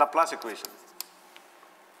Laplace equation.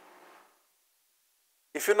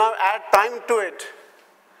 If you now add time to it,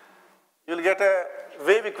 you will get a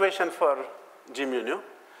wave equation for G mu nu.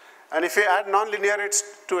 And if you add non-linearities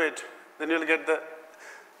to it, then you will get the,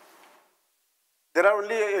 there are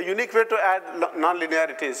only a unique way to add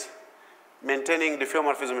non-linearities, maintaining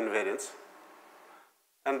diffeomorphism invariance.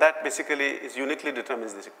 And that basically is uniquely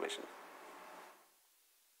determines this equation.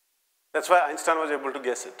 That's why Einstein was able to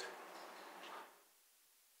guess it.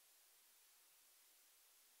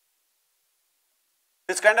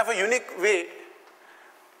 It's kind of a unique way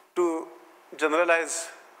to generalize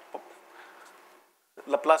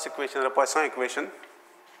Laplace equation or Poisson equation,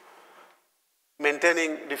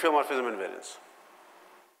 maintaining diffeomorphism invariance.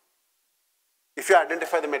 If you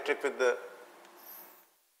identify the metric with the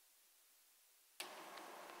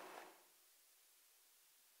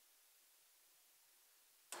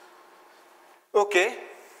okay,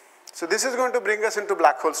 so this is going to bring us into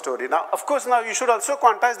black hole story. Now, of course, now you should also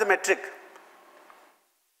quantize the metric.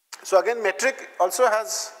 So again, metric also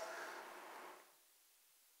has,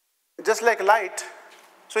 just like light.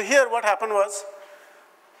 So here what happened was,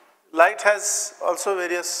 light has also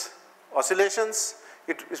various oscillations.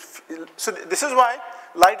 So this is why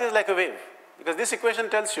light is like a wave, because this equation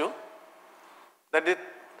tells you that the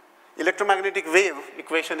electromagnetic wave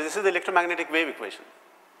equation, this is the electromagnetic wave equation.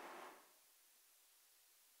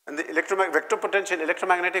 And the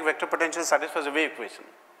electromagnetic vector potential satisfies a wave equation.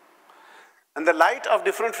 And the light of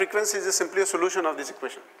different frequencies is simply a solution of this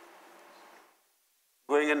equation,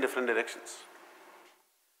 going in different directions.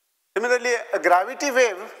 Similarly, a gravity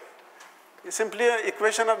wave is simply an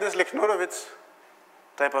equation of this Lechnorowitz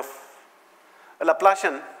type of a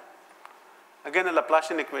Laplacian, again a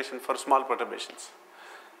Laplacian equation for small perturbations.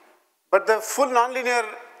 But the full nonlinear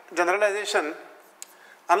generalization,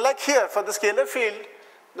 unlike here for the scalar field,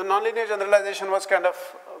 the nonlinear generalization was kind of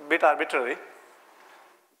a bit arbitrary.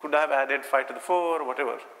 Could have added 5 to the 4,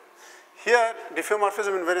 whatever. Here, diffeomorphism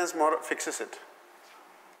invariance more fixes it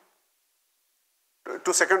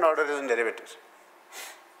to second order in derivatives.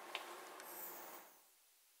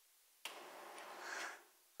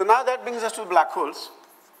 So now that brings us to black holes.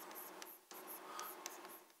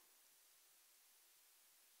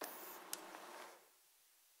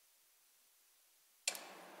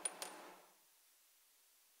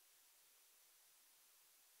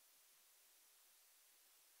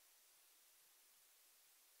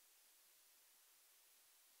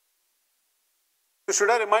 So should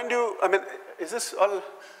I remind you, I mean, is this all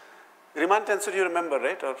Riemann tensor you remember,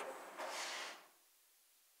 right? Or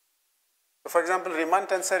for example, Riemann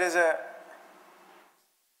tensor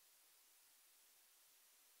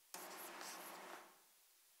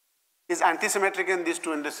is antisymmetric in these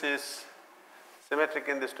two indices, symmetric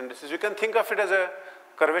in these two indices. You can think of it as a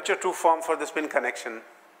curvature 2 form for the spin connection,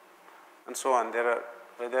 and so on. There are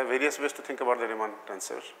various ways to think about the Riemann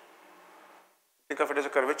tensor. Think of it as a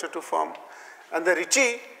curvature 2 form. And the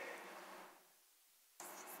Ricci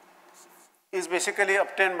is basically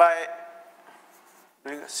obtained by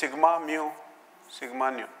doing sigma mu,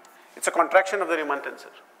 sigma nu. It's a contraction of the Riemann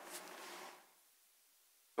tensor.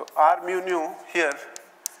 So R mu nu here,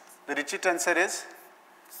 the Ricci tensor is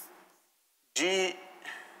G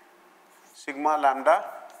sigma lambda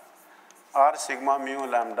R sigma mu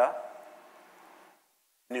lambda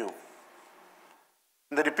nu.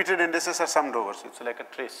 The repeated indices are summed over, so it's like a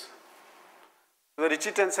trace. The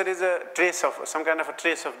Ricci tensor is a trace of, some kind of a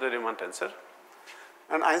trace of the Riemann tensor.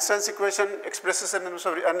 And Einstein's equation expresses an terms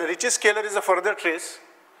of, and Ricci scalar is a further trace.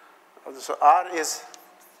 So R is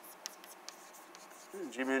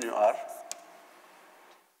G mu nu R.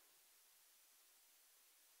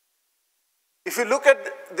 If you look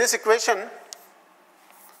at this equation,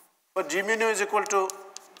 for G mu nu is equal to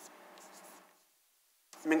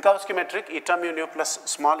Minkowski metric eta mu nu plus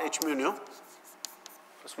small h mu nu,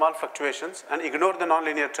 small fluctuations, and ignore the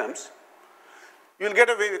nonlinear terms, you will get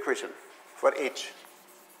a wave equation for H.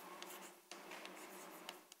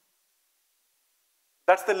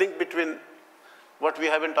 That's the link between what we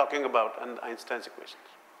have been talking about and Einstein's equations.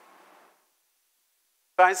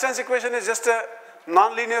 So Einstein's equation is just a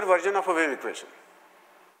nonlinear version of a wave equation.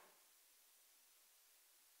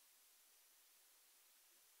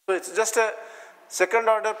 So it's just a second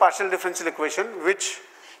order partial differential equation which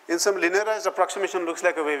in some linearized approximation looks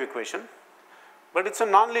like a wave equation, but it's a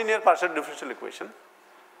nonlinear partial differential equation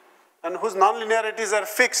and whose nonlinearities are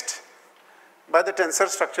fixed by the tensor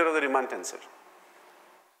structure of the Riemann tensor,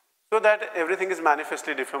 so that everything is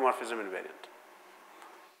manifestly diffeomorphism invariant.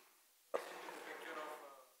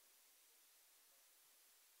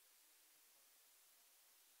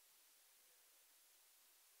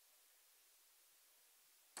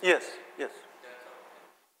 Yes, yes.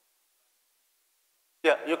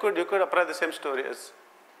 Yeah, you could apply the same story as.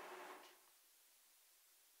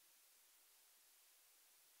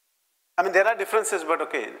 I mean, there are differences, but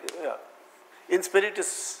okay, yeah. In spirit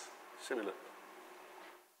is similar.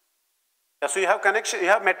 Yeah, so you have connection, you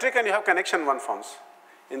have metric and you have connection one forms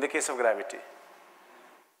in the case of gravity.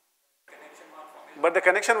 But the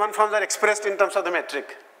connection one forms are expressed in terms of the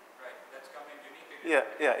metric. Right, that's coming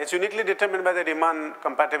uniquely. Yeah, it's uniquely determined by the Riemann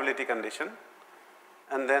compatibility condition,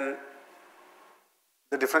 and then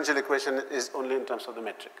the differential equation is only in terms of the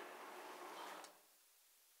metric.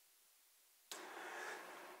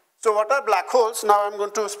 So what are black holes? Now I'm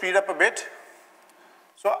going to speed up a bit.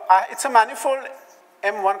 So it's a manifold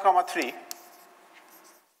M1, 3.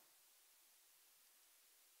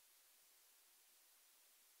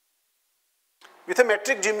 With a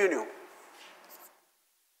metric G mu nu.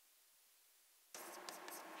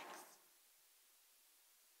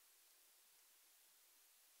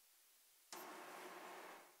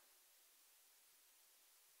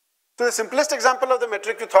 So the simplest example of the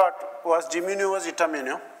metric we thought was G mu nu was eta mu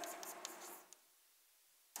nu,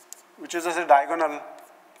 which is as a diagonal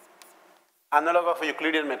analog of a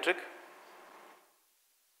Euclidean metric,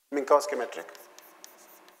 Minkowski metric.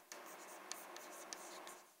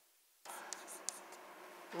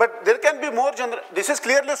 But there can be more general, this is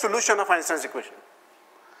clearly a solution of Einstein's equation.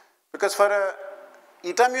 Because for a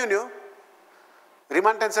eta mu nu,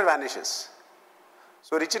 Riemann tensor vanishes.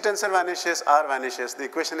 So Ricci tensor vanishes, R vanishes, the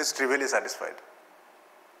equation is trivially satisfied.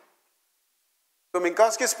 So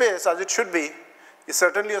Minkowski space, as it should be, is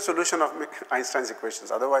certainly a solution of Einstein's equations,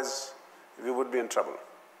 otherwise we would be in trouble.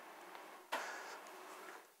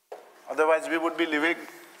 Otherwise we would be living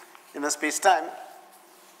in a space-time,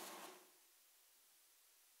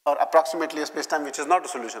 or approximately a space-time which is not a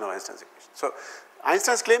solution of Einstein's equation. So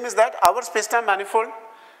Einstein's claim is that our space-time manifold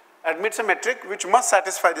admits a metric which must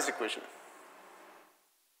satisfy this equation.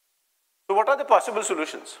 So what are the possible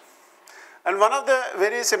solutions? And one of the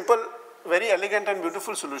very simple, very elegant and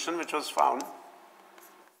beautiful solution which was found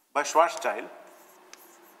by Schwarzschild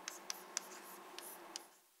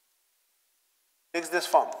takes this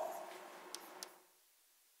form.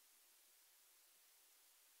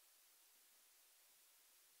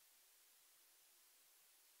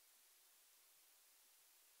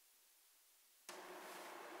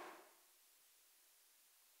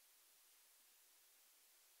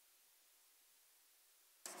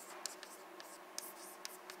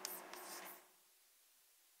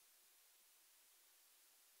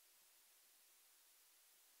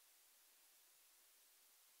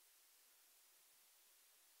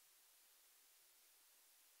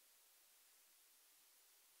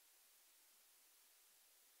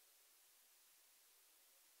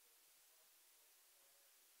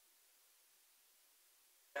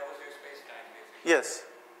 That was your space-time, basically. Yes.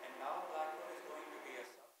 And now black hole is going to be a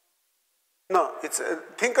sub. No, it's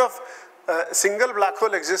think of a single black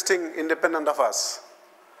hole existing independent of us.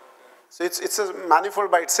 So it's a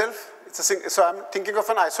manifold by itself. So I'm thinking of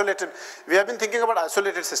an isolated. We have been thinking about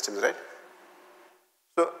isolated systems, right?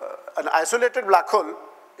 So an isolated black hole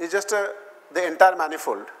is just the entire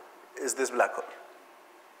manifold is this black hole.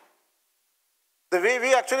 The way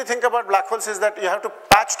we actually think about black holes is that you have to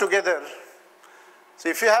patch together. So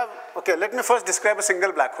if you have, okay, let me first describe a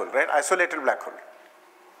single black hole, right? Isolated black hole.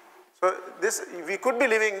 So this, we could be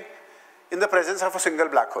living in the presence of a single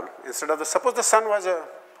black hole. Instead of suppose the sun was a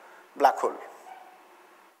black hole,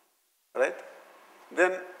 right?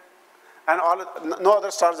 Then, and no other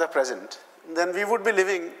stars are present. Then we would be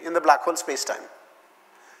living in the black hole space-time.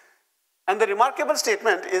 And the remarkable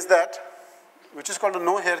statement is that, which is called the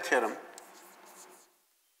no-hair theorem.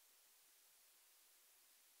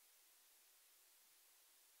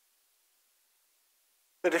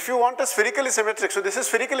 That if you want a spherically symmetric, so this is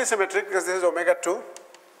spherically symmetric because this is omega 2.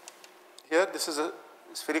 Here, this is a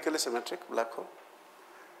spherically symmetric black hole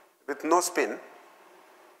with no spin.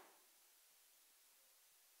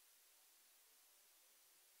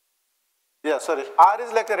 Yeah, sorry, R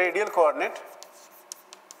is like a radial coordinate.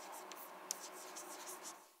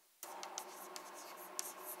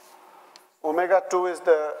 Omega 2 is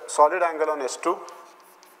the solid angle on S2.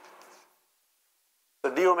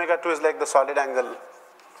 So d omega 2 is like the solid angle.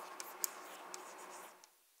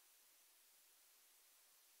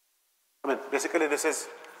 I mean, basically this is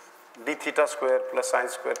d theta square plus sine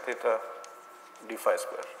square theta d phi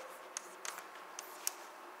square.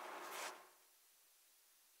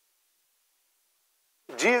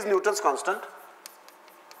 G is Newton's constant.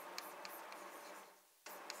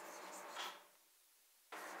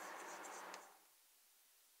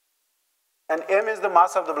 And m is the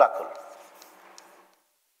mass of the black hole.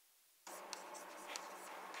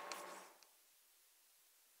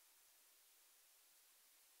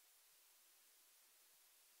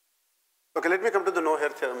 Okay, let me come to the no-hair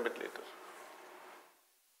theorem a bit later.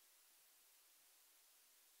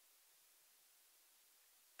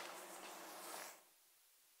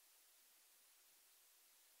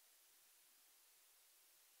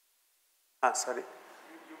 Sorry. You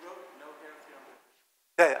wrote no-hair theorem.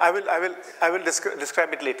 Yeah, I will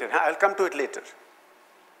describe it later. I'll come to it later.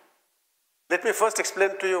 Let me first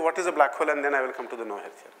explain to you what is a black hole and then I will come to the no-hair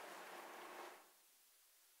theorem.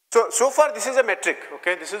 So far this is a metric,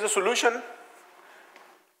 okay? This is a solution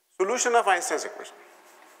of Einstein's equation.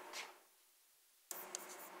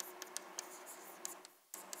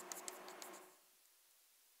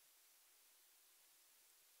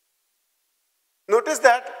 Notice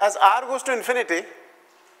that as R goes to infinity,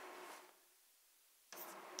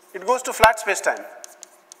 it goes to flat space-time.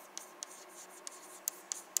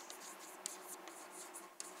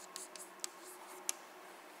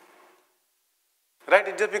 Right,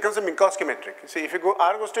 it just becomes a Minkowski metric. You see, if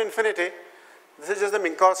R goes to infinity, this is just the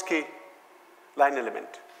Minkowski line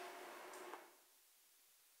element.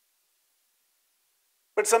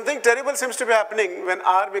 But something terrible seems to be happening when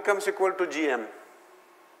R becomes equal to Gm.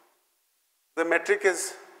 The metric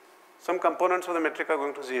is, some components of the metric are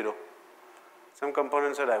going to 0. Some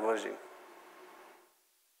components are diverging.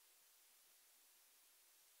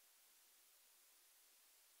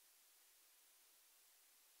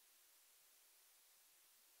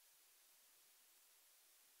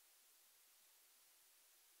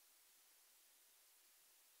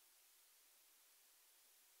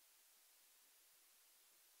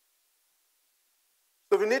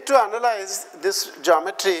 So we need to analyze this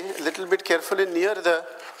geometry a little bit carefully near the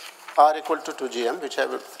R equal to 2gm, which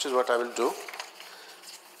is what I will do.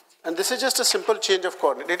 And this is just a simple change of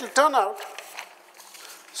coordinate. It will turn out,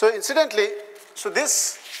 so incidentally, so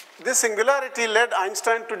this singularity led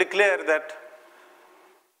Einstein to declare that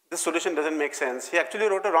this solution doesn't make sense. He actually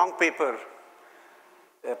wrote a wrong paper,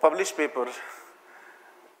 a published paper,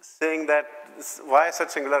 saying that why such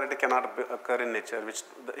singularity cannot occur in nature, which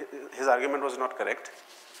his argument was not correct.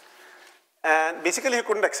 And basically he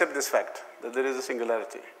couldn't accept this fact, that there is a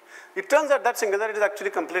singularity. It turns out that singularity is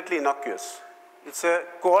actually completely innocuous. It's a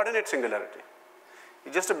coordinate singularity.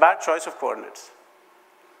 It's just a bad choice of coordinates.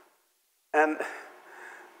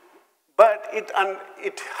 But it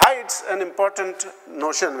hides an important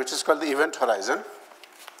notion which is called the event horizon,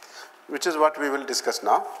 which is what we will discuss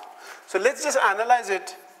now. So let's just analyze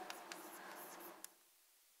it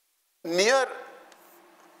near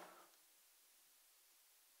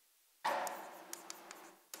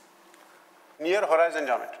horizon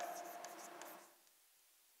geometry.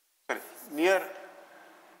 Sorry, near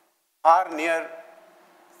R,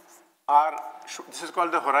 this is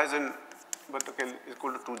called the horizon, but okay, is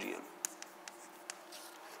equal to 2gm.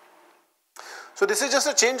 So this is just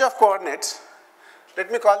a change of coordinates.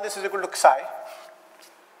 Let me call this is equal to psi.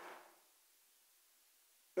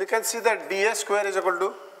 We can see that ds square is equal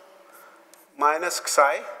to minus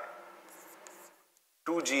psi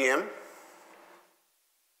 2gm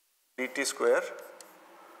dt square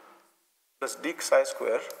plus d psi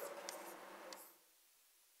square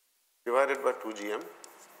divided by 2gm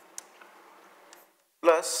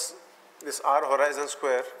plus this r horizon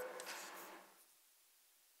square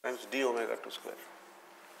times d omega 2 square.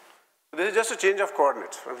 So this is just a change of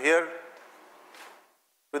coordinates from here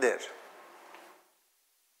to there.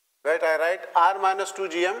 Right, I write r minus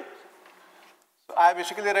 2gm. So I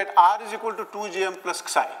basically write r is equal to 2gm plus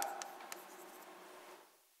psi.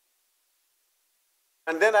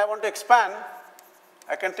 and then I want to expand,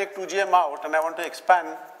 I can take 2gm out and I want to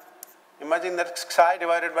expand. Imagine that psi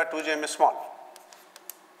divided by 2gm is small.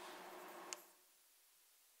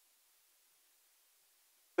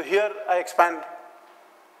 So here I expand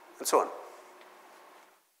and so on.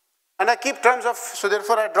 And I keep terms of, so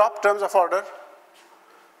therefore I drop terms of order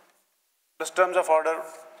plus terms of order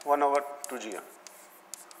 1 over 2gm.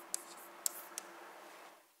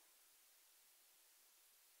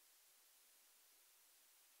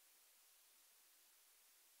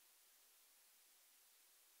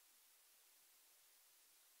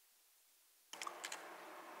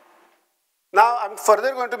 Now I'm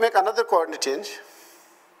further going to make another coordinate change.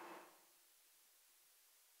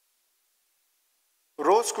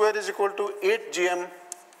 Rho square is equal to 8gm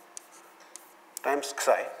times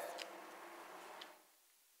psi.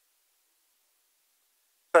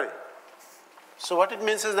 Sorry. So what it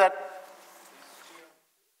means is that,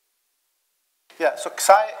 yeah, so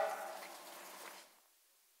psi,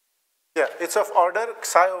 yeah, it's of order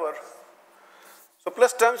psi over. So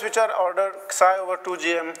plus terms which are order psi over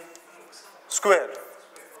 2gm square.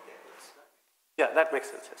 Yeah, that makes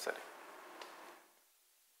sense, sorry.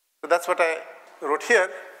 So that's what I wrote here.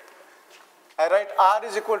 I write R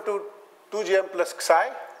is equal to 2gm plus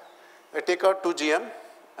psi. I take out 2gm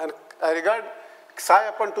and I regard psi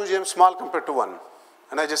upon 2gm small compared to 1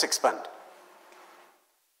 and I just expand.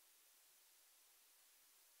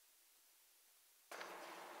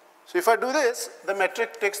 So if I do this, the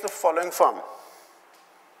metric takes the following form.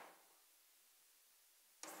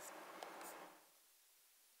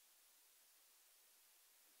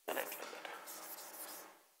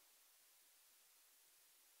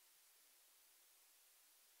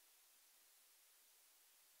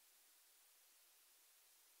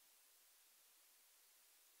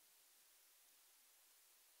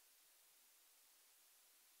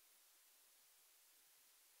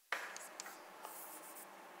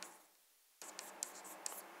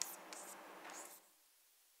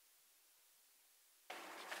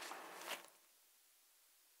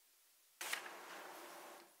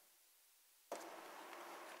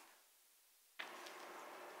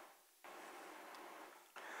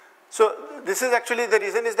 So this is actually, the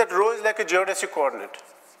reason is that rho is like a geodesic coordinate.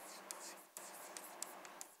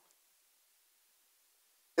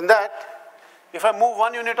 In that, if I move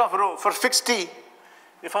 1 unit of rho for fixed t,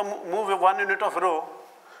 if I move 1 unit of rho,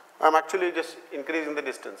 I'm actually just increasing the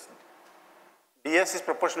distance. ds is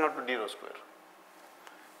proportional to d rho square.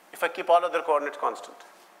 If I keep all other coordinates constant.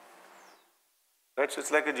 Right, so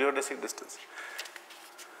it's like a geodesic distance.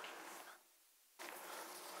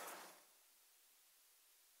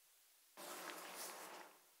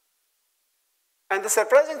 And the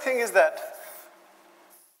surprising thing is that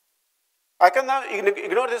I can now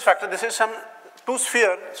ignore this factor. This is some 2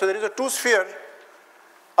 sphere. So there is a 2 sphere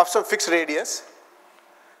of some fixed radius.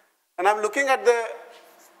 And I'm looking at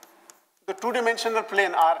the 2-dimensional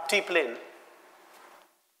plane, RT plane,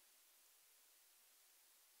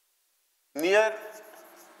 near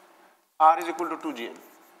R is equal to 2gm.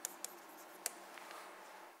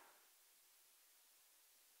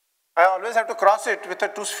 I always have to cross it with a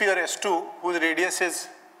 2 sphere S2 whose radius is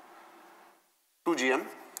 2gm.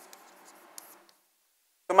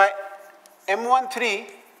 So my M13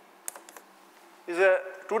 is a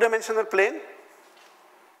 2-dimensional plane.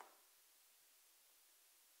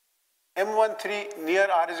 M13 near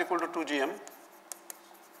R is equal to 2gm,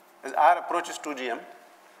 as R approaches 2gm,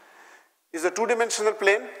 is a 2-dimensional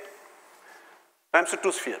plane times a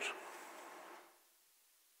 2 sphere.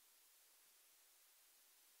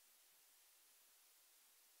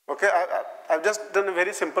 Okay, I've just done a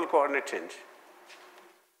very simple coordinate change.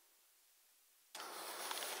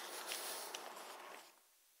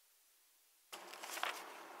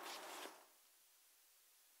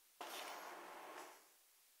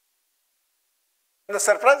 Now,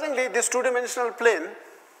 surprisingly, this 2-dimensional plane,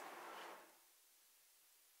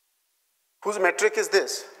 whose metric is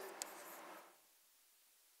this,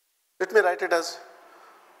 let me write it as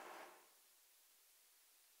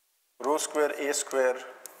rho square a square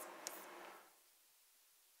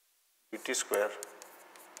dt square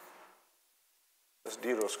plus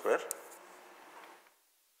d rho square.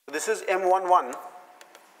 So this is M11.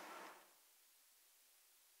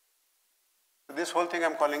 So this whole thing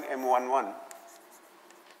I'm calling M11.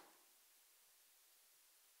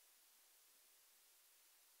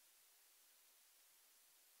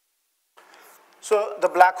 So the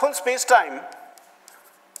black hole space-time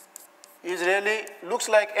is really, looks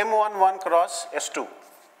like M11 cross S2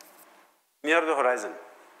 near the horizon.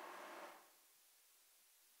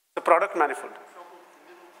 The product manifold.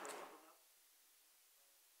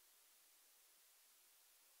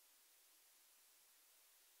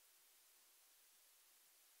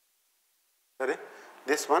 Sorry,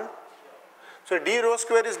 this one. So d rho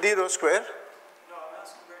square is d rho square. No, I'm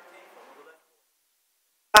asking where it came from.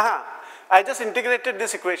 Aha, I just integrated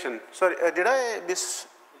this equation. Sorry, did I miss?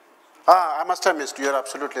 I must have missed. You're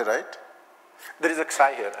absolutely right. There is a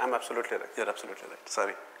psi here. I'm absolutely right. You're absolutely right.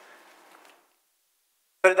 Sorry.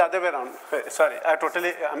 Sorry, the other way around. Sorry, I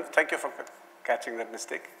totally, thank you for catching that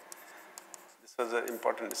mistake. This was an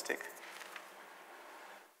important mistake.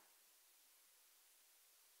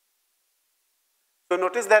 So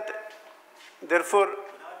notice that, therefore, Now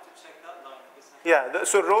I have to check that line. yeah,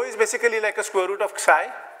 so rho is basically like a square root of psi.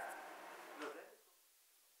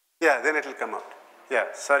 Yeah, then it will come out. Yeah,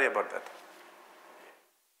 sorry about that.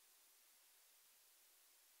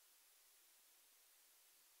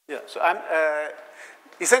 Yeah, so I'm,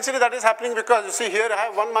 essentially that is happening because you see here I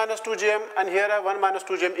have 1 minus 2 gm and here I have 1 minus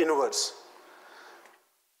 2 gm inverse.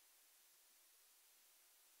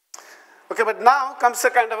 Okay, but now comes a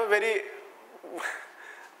kind of a very,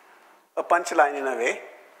 a punchline in a way,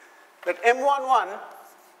 that M11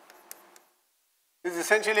 is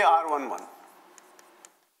essentially R11.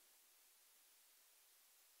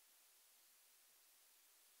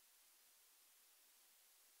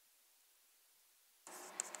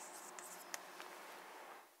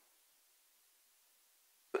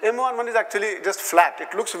 M11 is actually just flat.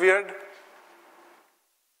 It looks weird.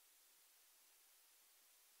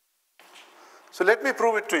 So let me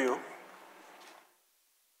prove it to you.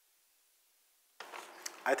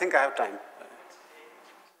 I think I have time.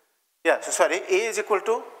 Yeah, so sorry, A is equal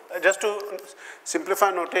to, just to simplify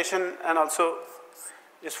notation and also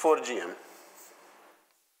is 4 gm.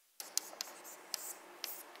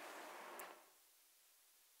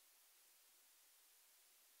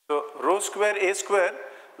 So rho square A square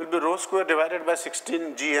will be rho square divided by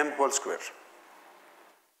 16 gm whole square.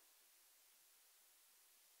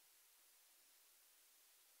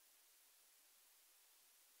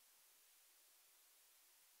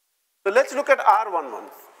 So let's look at R11.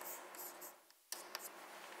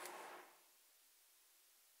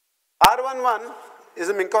 R11 is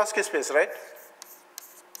a Minkowski space, right?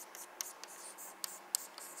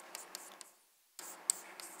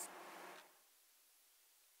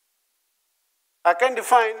 I can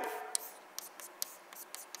define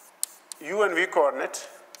u and v coordinates.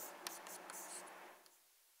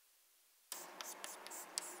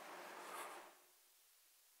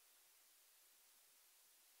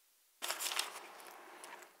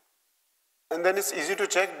 And then it's easy to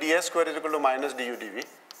check ds square is equal to minus du dv.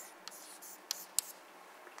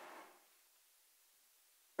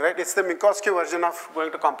 Right, it's the Minkowski version of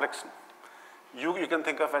going to complex. You can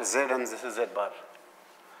think of as z and this is z bar.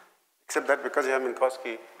 Except that because you have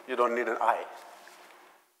Minkowski, you don't need an I.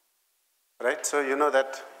 Right, so you know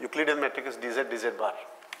that Euclidean metric is dz bar.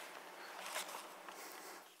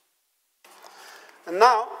 And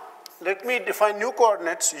now, let me define new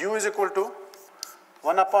coordinates. U is equal to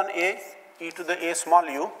 1 upon a e to the a small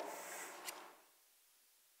u.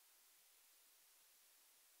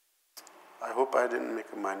 I hope I didn't make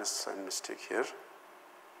a minus sign mistake here.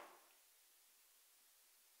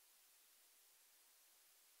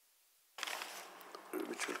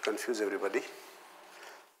 Which will confuse everybody.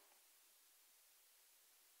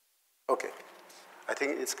 Okay, I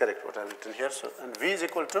think it's correct what I've written here. So, and v is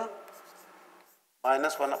equal to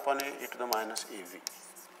minus 1 upon a e to the minus av.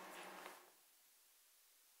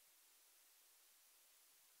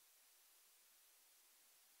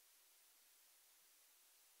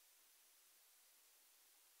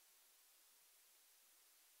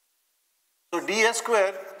 So ds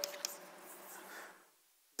square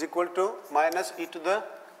is equal to minus e to the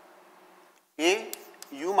a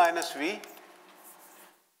u minus v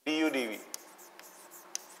du dv.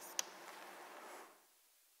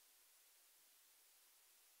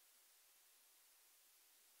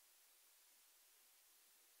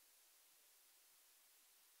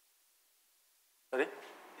 Sorry?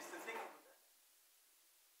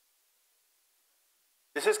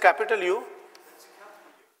 This is capital U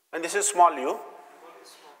and this is small u.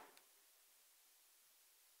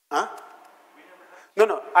 Huh?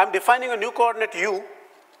 No, I'm defining a new coordinate u,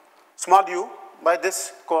 small u, by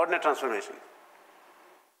this coordinate transformation.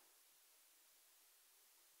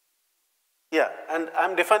 Yeah, and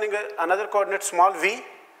I'm defining another coordinate small v.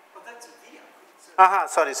 But that's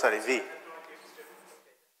a V. Sorry, v.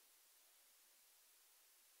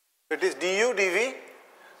 It is du dv.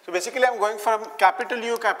 So basically I'm going from capital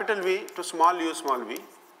U, capital V to small u, small v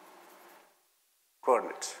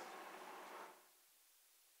coordinates.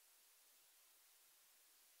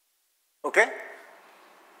 Okay?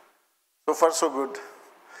 So far so good.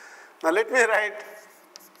 Now let me write,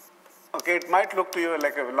 okay, it might look to you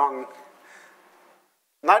like a long,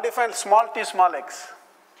 Now define small t small x.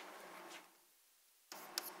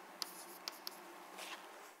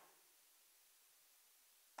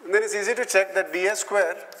 And then it's easy to check that ds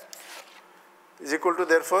square is equal to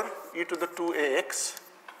therefore e to the 2ax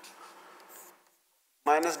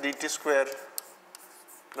minus dt square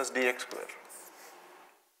plus dx square.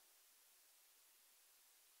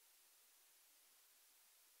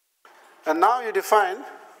 And now you define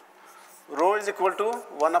rho is equal to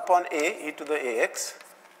 1 upon a e to the ax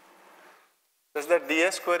such that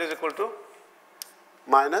ds square is equal to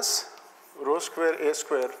minus rho square a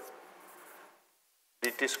square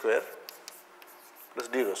dt square plus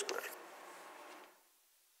d rho square.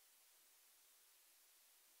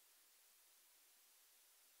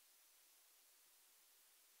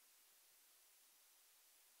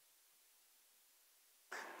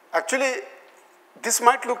 Actually, this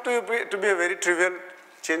might look to be a very trivial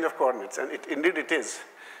change of coordinates, and indeed it is.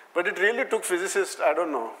 But it really took physicists, I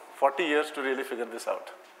don't know, 40 years to really figure this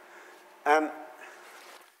out. And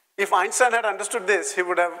if Einstein had understood this, he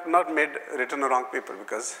would have not written a wrong paper,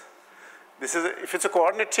 because this is if it's a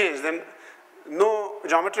coordinate change, then no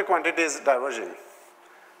geometric quantity is diverging.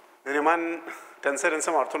 The Riemann tensor in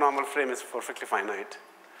some orthonormal frame is perfectly finite,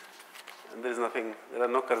 and there is nothing, there are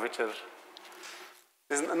no curvature.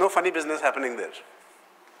 There's no funny business happening there.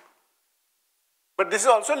 But this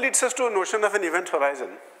also leads us to a notion of an event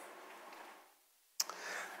horizon.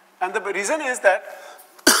 And the reason is that,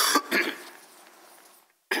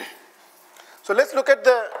 so let's look at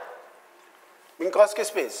the Minkowski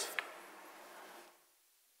space.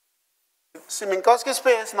 See, Minkowski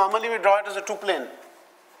space, normally we draw it as a two-plane.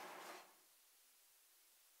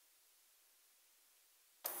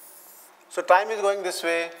 So time is going this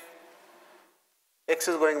way, x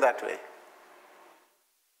is going that way.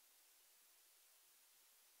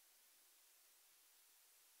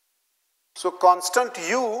 So constant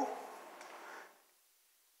u,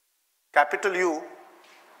 capital U,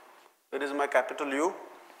 where is my capital U,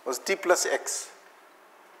 was t plus x.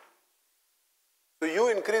 So u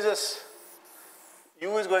increases,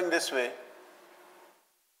 u is going this way,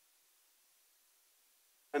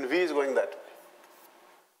 and v is going that way.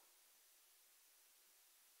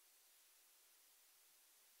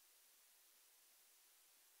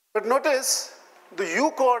 But notice the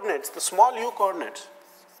u coordinates, the small u coordinates,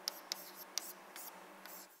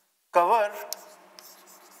 cover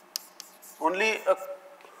only a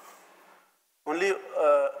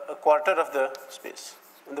quarter of the space,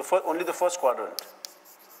 in only the first quadrant.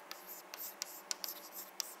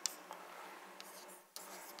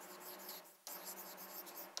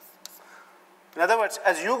 In other words,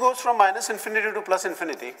 as u goes from minus infinity to plus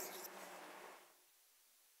infinity,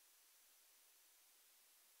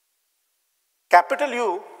 capital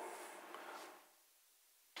U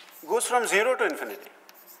goes from 0 to infinity.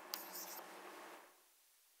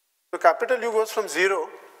 So capital U goes from 0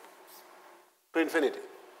 to infinity.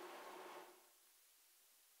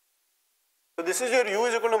 So this is your u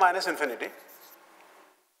is equal to minus infinity,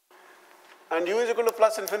 and u is equal to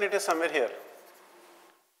plus infinity is somewhere here.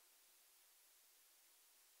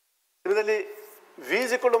 Similarly, v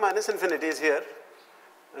is equal to minus infinity is here,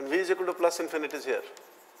 and v is equal to plus infinity is here.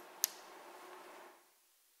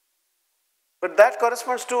 But that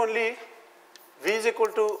corresponds to only v is equal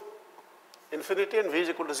to infinity and v is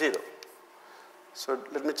equal to 0. So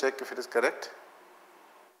let me check if it is correct.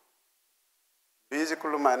 V is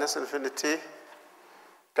equal to minus infinity,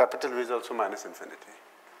 capital V is also minus infinity.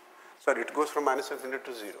 Sorry, it goes from minus infinity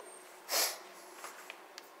to 0.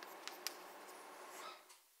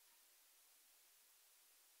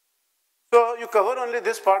 So you cover only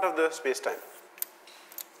this part of the space-time.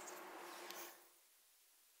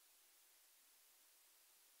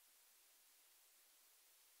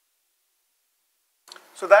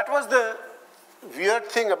 So that was the weird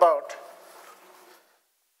thing about.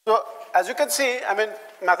 So as you can see, I mean,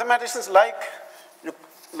 mathematicians like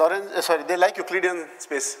they like Euclidean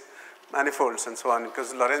space manifolds and so on,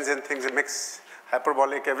 because Lorentzian things, it makes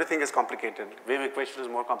hyperbolic, everything is complicated. Wave equation is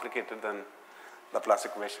more complicated than Laplace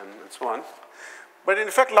equation and so on. But in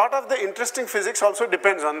fact, a lot of the interesting physics also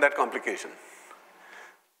depends on that complication.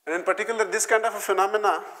 And in particular, this kind of a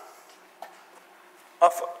phenomena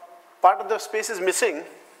of part of the space is missing.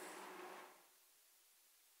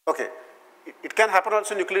 Okay, it can happen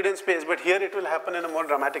also in Euclidean space, but here it will happen in a more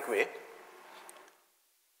dramatic way.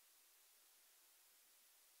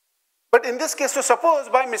 But in this case, so suppose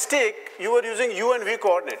by mistake you were using u and v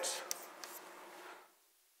coordinates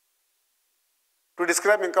to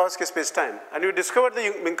describe Minkowski space-time, and you discovered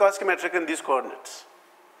the Minkowski metric in these coordinates,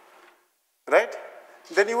 right?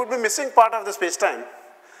 Then you would be missing part of the space-time.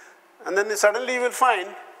 And then suddenly you will find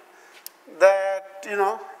that,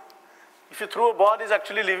 if you throw a ball is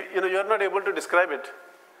actually, you're not able to describe it.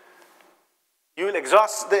 You will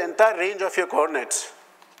exhaust the entire range of your coordinates.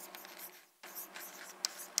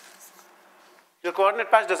 Your coordinate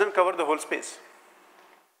patch doesn't cover the whole space.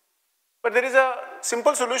 But there is a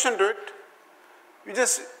simple solution to it. You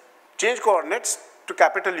just change coordinates to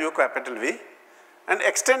capital U, capital V, and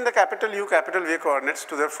extend the capital U, capital V coordinates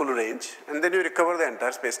to their full range, and then you recover the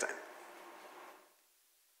entire space-time.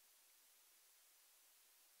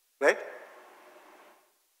 Right?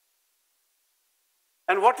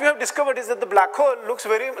 And what we have discovered is that the black hole looks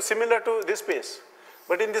very similar to this space,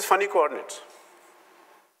 but in these funny coordinates.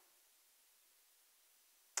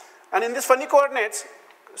 And in these funny coordinates,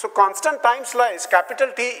 so constant time slice,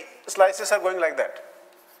 capital T slices are going like that.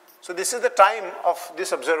 So this is the time of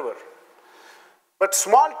this observer. But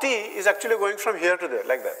small t is actually going from here to there,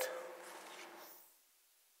 like that.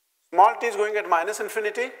 Small t is going at minus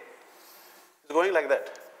infinity, is going like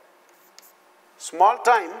that. Small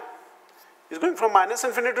time is going from minus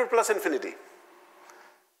infinity to plus infinity.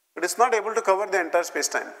 But it's not able to cover the entire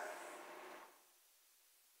space-time.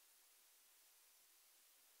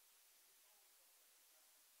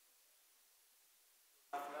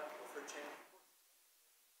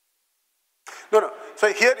 No. So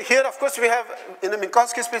here of course we have, in the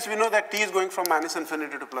Minkowski space we know that t is going from minus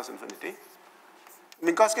infinity to plus infinity.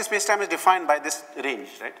 Minkowski space-time is defined by this range,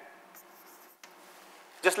 right?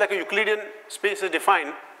 Just like a Euclidean space is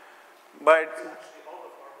defined by,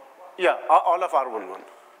 yeah, all of R11.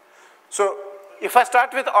 So if I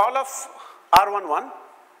start with all of R11,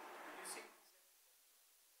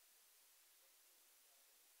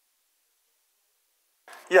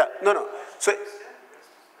 yeah, no.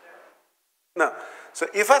 So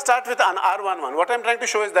if I start with an R11, what I'm trying to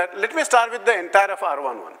show is that, let me start with the entire of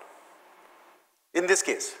R11. In this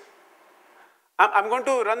case, I'm going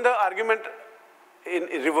to run the argument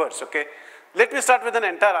in reverse, okay? Let me start with an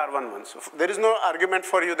entire R11. So there is no argument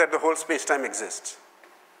for you that the whole space-time exists.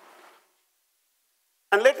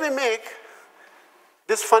 And let me make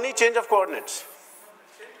this funny change of coordinates.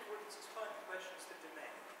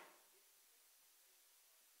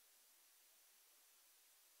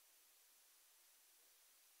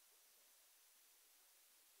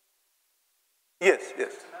 Yes,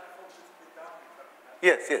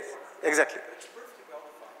 exactly.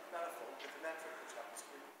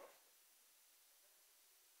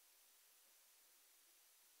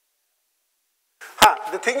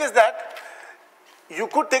 The thing is that you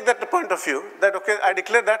could take that point of view that, okay, I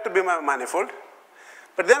declare that to be my manifold.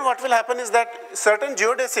 But then what will happen is that certain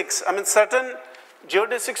geodesics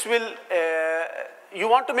will, you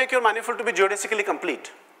want to make your manifold to be geodesically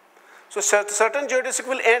complete. So certain geodesic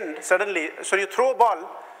will end suddenly. So you throw a ball,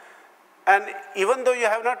 and even though you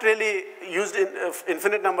have not really used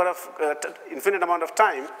infinite amount of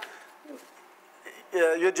time,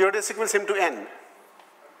 your geodesic will seem to end.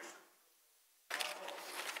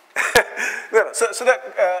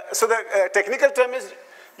 So the technical term is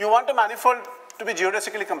you want a manifold to be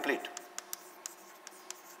geodesically complete.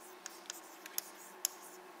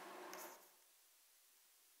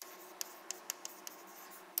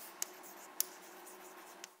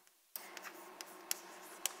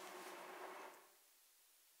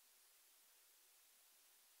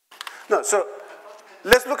 No, so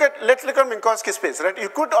let's look at Minkowski space, right? You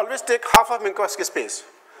could always take half of Minkowski space,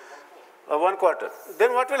 or 1/4.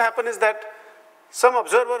 Then what will happen is that some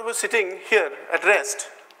observer who is sitting here at rest,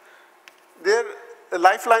 their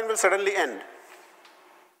lifeline will suddenly end,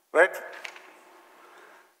 right?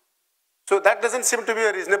 So that doesn't seem to be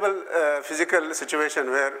a reasonable physical situation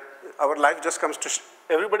where our life just comes to,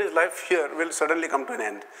 everybody's life here will suddenly come to an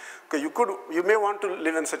end. Okay, you may want to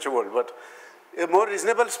live in such a world, but a more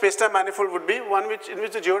reasonable space-time manifold would be one in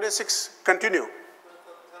which the geodesics continue.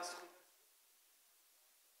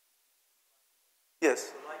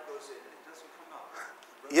 Yes. The light goes in and it doesn't come out.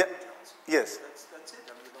 Yeah. Yes. That's it.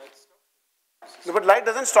 I mean, the light stops. No, but light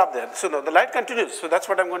doesn't stop there. So no, the light continues. So that's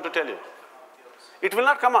what I'm going to tell you. It will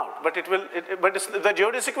not come out, but the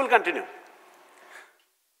geodesic will continue.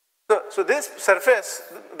 So this surface,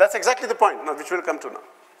 that's exactly the point now, which we'll come to now.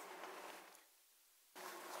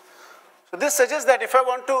 So this suggests that if I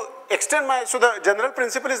want to extend so the general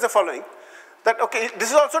principle is the following, that, okay,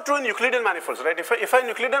 this is also true in Euclidean manifolds, right? If in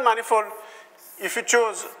Euclidean manifold, if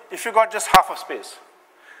you got just half of space,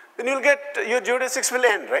 then you'll get, your geodesics will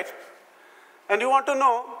end, right? And you want to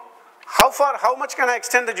know how much can I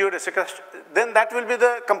extend the geodesic? Then that will be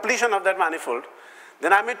the completion of that manifold.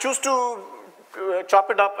 Then I may choose to chop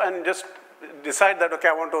it up and just decide that, okay,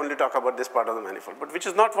 I want to only talk about this part of the manifold, but which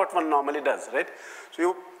is not what one normally does, right?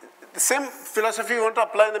 So the same philosophy you want to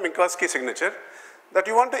apply in the Minkowski signature, that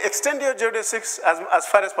you want to extend your geodesics as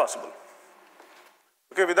far as possible,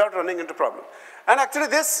 okay, without running into problem. And actually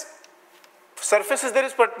this surface is there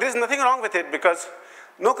is nothing wrong with it because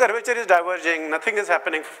no curvature is diverging, nothing is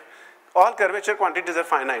happening. All curvature quantities are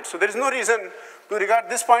finite. So there is no reason to regard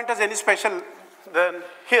this point as any special than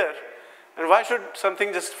here. And why should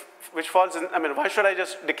something just, which falls in, I mean, why should I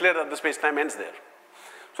just declare that the space-time ends there?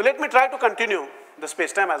 So let me try to continue the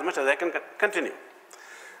space-time as much as I can continue.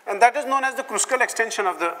 And that is known as the Kruskal extension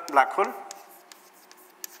of the black hole.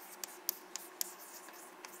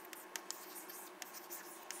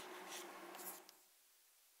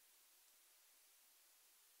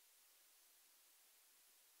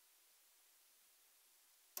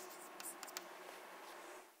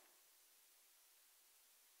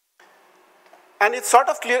 And it's sort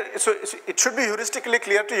of clear, so it should be heuristically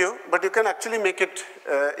clear to you, but you can actually make it,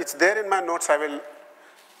 it's there in my notes, I will,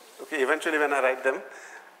 okay, eventually when I write them,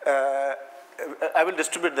 I will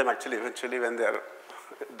distribute them actually eventually when they are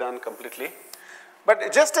done completely.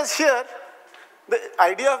 But just as here, the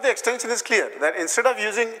idea of the extension is clear, that instead of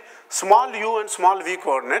using small u and small v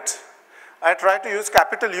coordinates, I try to use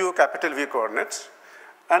capital U, capital V coordinates,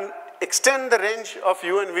 and extend the range of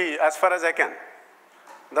u and v as far as I can.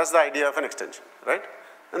 That's the idea of an extension, right?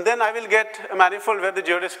 And then I will get a manifold where the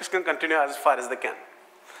geodesics can continue as far as they can.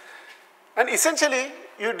 And essentially,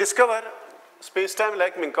 you discover space-time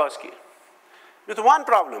like Minkowski. With one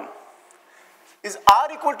problem, is r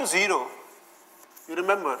equal to 0, you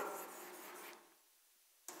remember,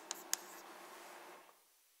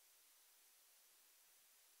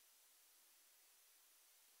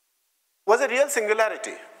 was a real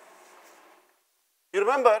singularity. You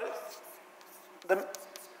remember the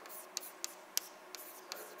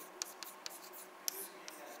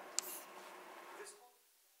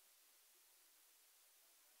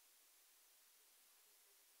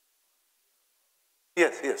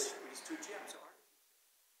yes, yes.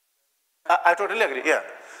 I totally agree, yeah.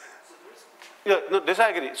 Yeah, no, this I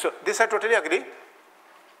agree. So this I totally agree.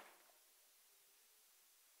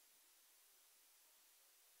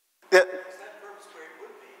 Yeah.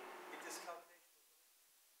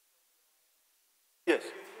 Yes.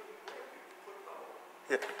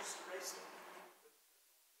 Yeah.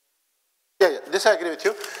 Yeah, this I agree with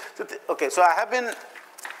you. So okay, so I have been,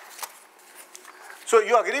 so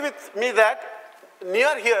you agree with me that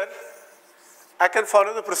near here, I can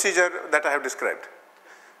follow the procedure that I have described.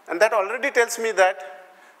 And that already tells me that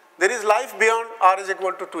there is life beyond r is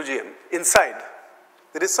equal to 2gm, inside.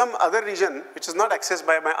 There is some other region which is not accessed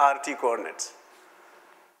by my RT coordinates.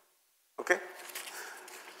 Okay?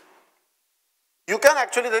 You can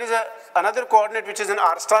actually, there is another coordinate which is an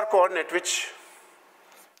r star coordinate which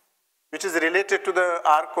is related to the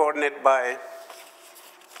r coordinate by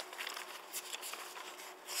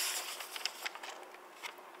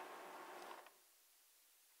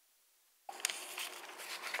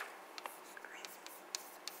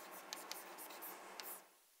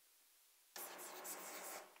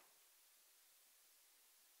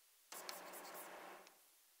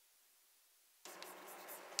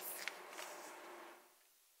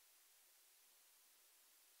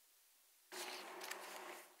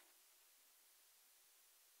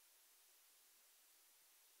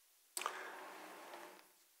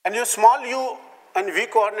and your small u and v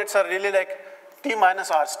coordinates are really like t minus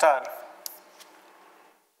r star,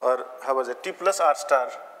 or how was it, t plus r star,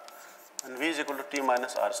 and v is equal to t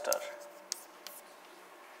minus r star.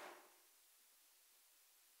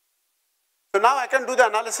 So now I can do the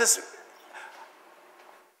analysis.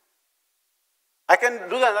 I can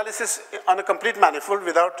do the analysis on a complete manifold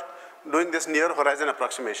without doing this near horizon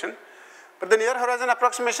approximation. But the near horizon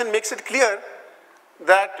approximation makes it clear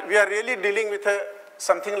that we are really dealing with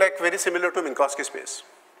something like very similar to Minkowski space,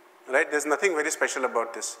 right? There's nothing very special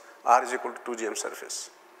about this r is equal to 2gm surface.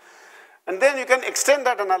 And then you can extend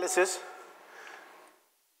that analysis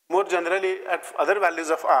more generally at other values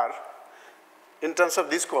of r in terms of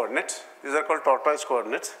these coordinates. These are called tortoise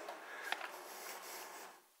coordinates.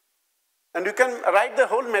 And you can write the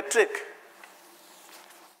whole metric.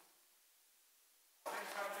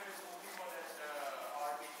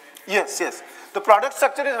 Yes, yes. The product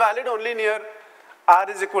structure is valid only near r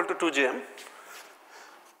is equal to 2gm.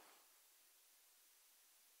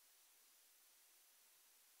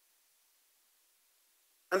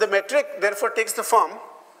 And the metric therefore takes the form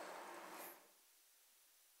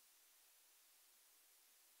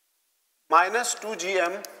minus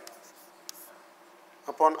 2gm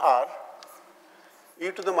upon r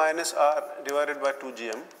e to the minus r divided by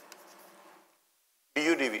 2gm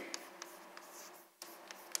du dv.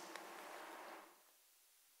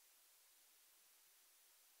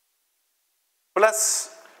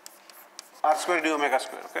 plus r square d omega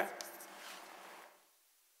square, okay?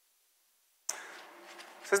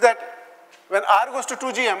 Says that when r goes to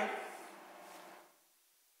 2 gm,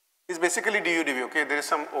 is basically du dv, okay? There is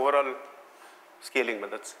some overall scaling,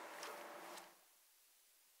 but that's.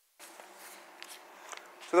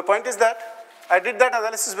 So the point is that I did that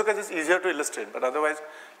analysis because it's easier to illustrate, but otherwise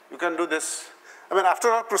you can do this. I mean, after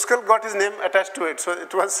all, Kruskal got his name attached to it, so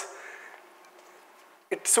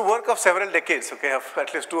it's a work of several decades, okay, of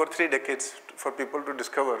at least 2 or 3 decades for people to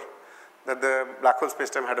discover that the black hole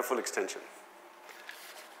spacetime had a full extension.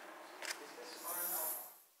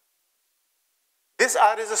 This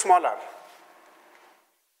r is a small r.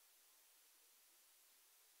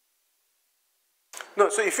 No,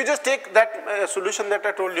 so if you just take that solution that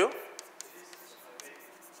I told you,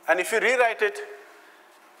 and if you rewrite it,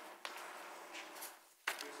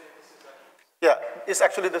 yeah, it's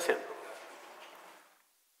actually the same.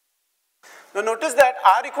 Now notice that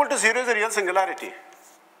r equal to 0 is a real singularity.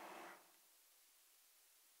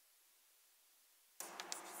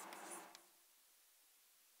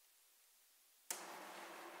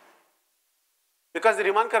 Because the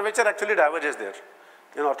Riemann curvature actually diverges there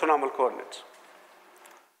in orthonormal coordinates.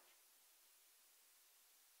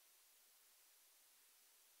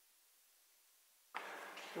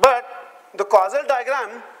 But the causal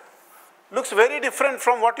diagram looks very different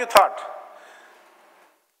from what you thought.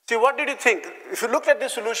 See, what did you think? If you looked at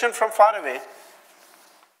this solution from far away,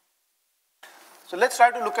 so let's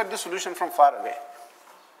try to look at this solution from far away.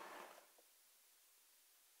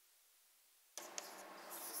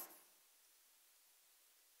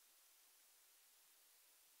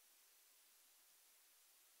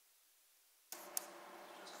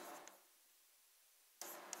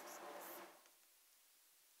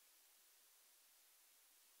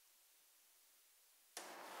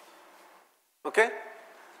 Okay?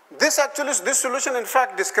 This solution in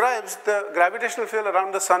fact describes the gravitational field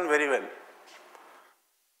around the sun very well.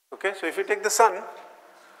 Okay, so if you take the sun,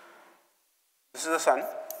 this is the sun,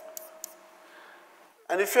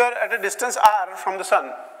 and if you are at a distance r from the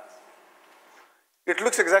sun, it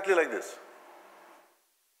looks exactly like this.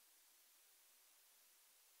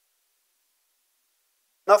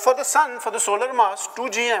 Now for the sun, for the solar mass, 2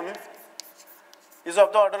 gm is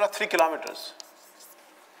of the order of 3 kilometers.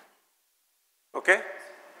 Okay?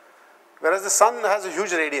 Whereas the sun has a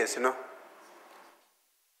huge radius,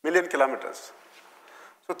 million kilometers.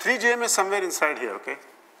 So 3 gm is somewhere inside here, okay?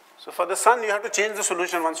 So for the sun, you have to change the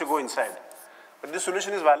solution once you go inside. But this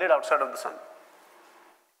solution is valid outside of the sun.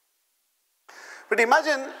 But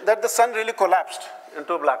imagine that the sun really collapsed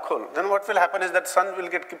into a black hole. Then what will happen is that the sun will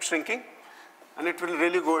keep shrinking, and it will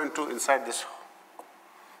really go inside this.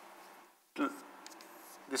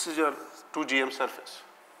 This is your 2 gm surface.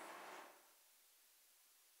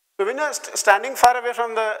 So when you are standing far away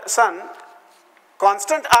from the sun,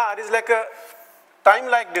 constant r is like a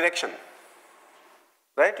time-like direction,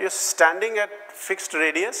 right? You're standing at fixed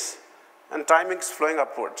radius and time is flowing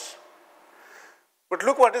upwards. But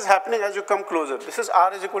look what is happening as you come closer. This is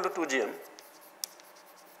r is equal to 2 gm.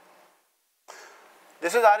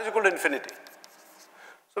 This is r is equal to infinity.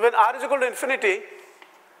 So when r is equal to infinity,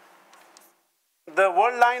 the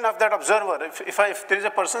world line of that observer, if there is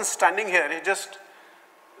a person standing here, he just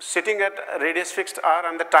sitting at radius fixed r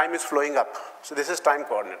and the time is flowing up. So this is time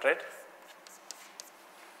coordinate, right?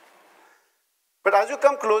 But as you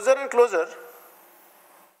come closer and closer,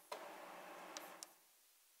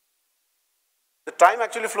 the time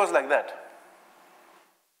actually flows like that.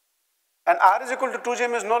 And r is equal to 2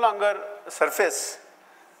 gm is no longer a surface,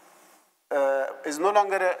 is no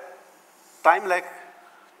longer a time-like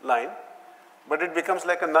line, but it becomes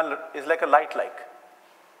like a null, is like a light-like.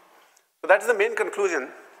 So that's the main conclusion.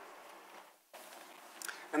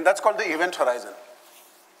 And that's called the event horizon.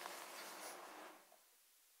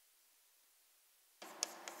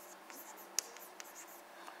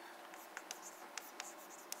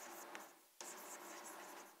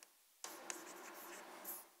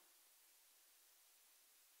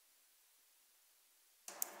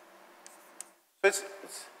 So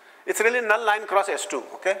it's really null line cross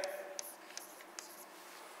S2, okay?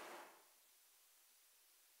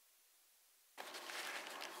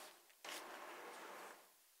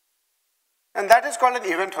 And that is called an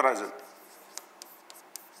event horizon.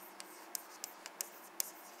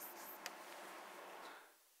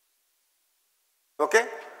 Okay?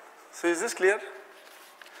 So is this clear?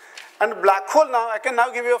 And black hole now, I can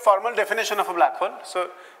now give you a formal definition of a black hole.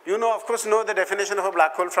 So you know, of course, know the definition of a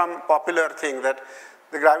black hole from popular thing, that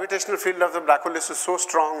the gravitational field of the black hole is so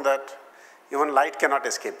strong that even light cannot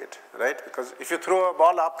escape it, right? Because if you throw a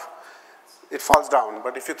ball up, it falls down.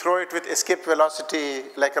 But if you throw it with escape velocity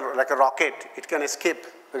like a rocket, it can escape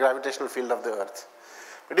the gravitational field of the Earth.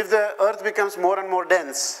 But if the Earth becomes more and more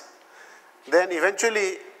dense, then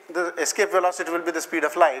eventually the escape velocity will be the speed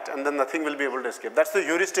of light, and then nothing will be able to escape. That's the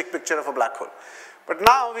heuristic picture of a black hole. But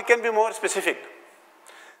now we can be more specific.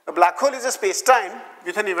 A black hole is a space-time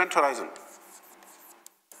with an event horizon.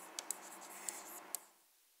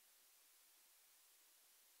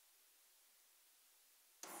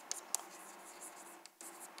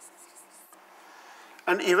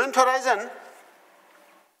 An event horizon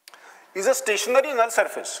is a stationary null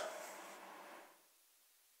surface.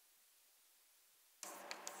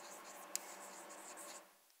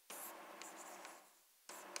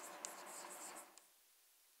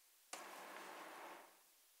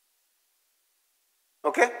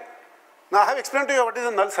 Okay? Now I have explained to you what is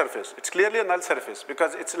a null surface. It's clearly a null surface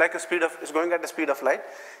because it's like it's going at the speed of light.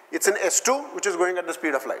 It's an S2 which is going at the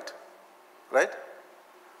speed of light, right?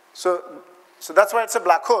 So that's why it's a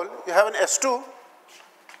black hole. You have an S2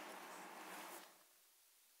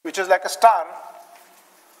 which is like a star.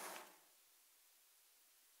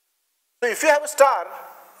 So if you have a star,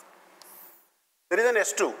 there is an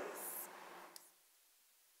S2.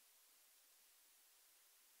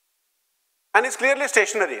 And it's clearly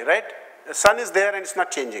stationary, right? The sun is there and it's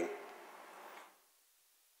not changing.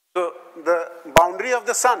 So the boundary of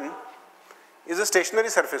the sun is a stationary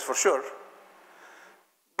surface for sure.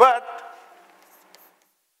 But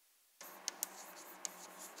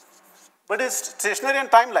it's stationary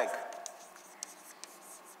and time-like.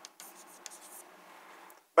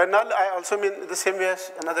 By null, I also mean the same way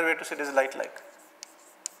as another way to say it is light-like.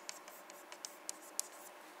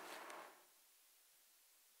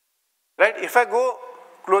 Right? If I go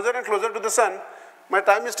closer and closer to the sun, my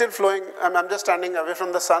time is still flowing. I'm just standing away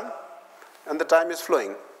from the sun, and the time is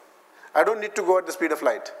flowing. I don't need to go at the speed of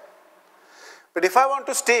light. But if I want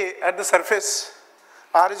to stay at the surface,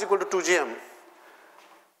 r is equal to 2 gm,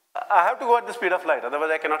 I have to go at the speed of light,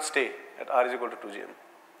 otherwise I cannot stay at r is equal to 2 gm.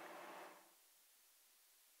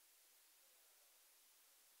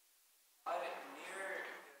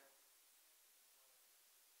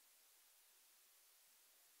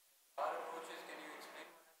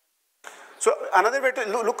 So another way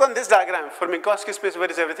to look on this diagram for Minkowski space where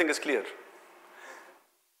everything is clear,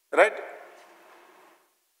 right?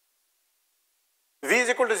 V is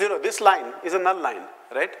equal to 0, this line is a null line,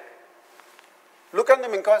 right? Look at the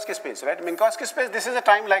Minkowski space, right? Minkowski space, this is a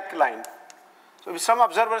time-like line. So if some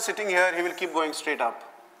observer sitting here, he will keep going straight up.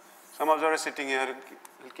 Some observer sitting here,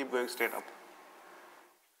 will keep going straight up.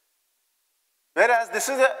 Whereas this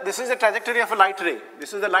is the trajectory of a light ray.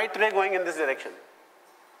 This is the light ray going in this direction.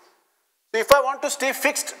 So if I want to stay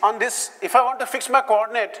fixed on this, if I want to fix my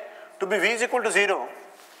coordinate to be v is equal to 0,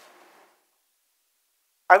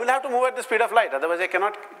 I will have to move at the speed of light, otherwise I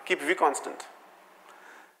cannot keep v constant.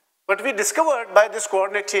 But we discovered by this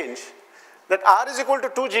coordinate change that r is equal to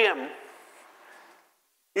 2 gm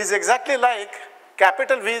is exactly like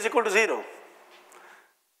capital V is equal to 0.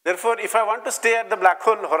 Therefore, if I want to stay at the black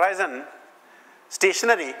hole horizon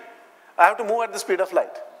stationary, I have to move at the speed of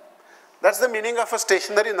light. That's the meaning of a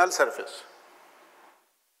stationary null surface.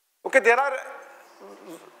 Okay, there are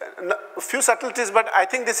a few subtleties, but I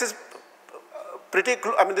think this is pretty,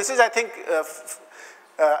 this is, I think,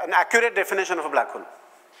 an accurate definition of a black hole.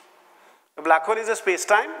 A black hole is a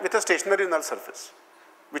space-time with a stationary null surface,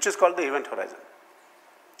 which is called the event horizon.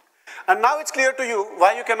 And now it's clear to you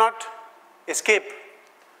why you cannot escape.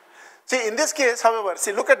 See, in this case, however,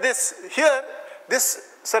 see, look at this. Here,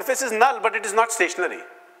 this surface is null, but it is not stationary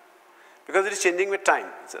because it is changing with time.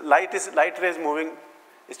 So light rays moving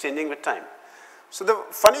is changing with time. So the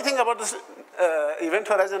funny thing about this event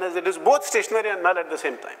horizon is it is both stationary and null at the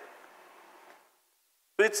same time.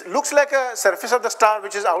 So it looks like a surface of the star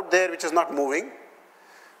which is out there, which is not moving.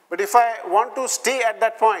 But if I want to stay at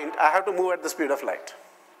that point, I have to move at the speed of light.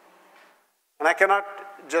 And I cannot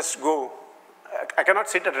just go, I cannot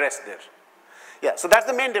sit at rest there. Yeah, so that's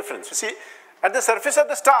the main difference. You see, at the surface of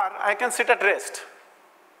the star, I can sit at rest.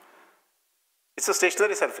 It's a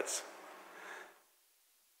stationary surface.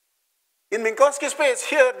 In Minkowski space,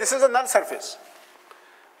 here, this is a null surface.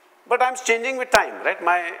 But I'm changing with time, right?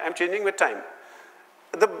 I'm changing with time.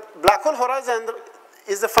 The black hole horizon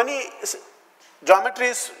is the funny geometry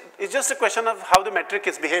is just a question of how the metric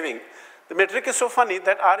is behaving. The metric is so funny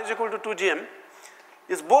that r is equal to 2 gm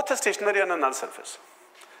is both a stationary and a null surface.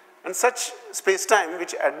 And such space-time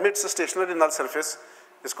which admits a stationary null surface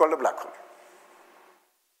is called a black hole.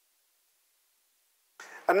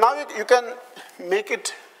 And now you can make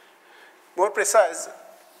it more precise.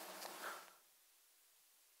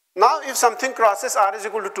 Now if something crosses r is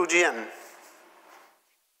equal to 2 gm,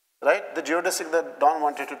 right? The geodesic that Don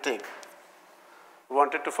wanted to take,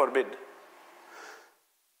 wanted to forbid.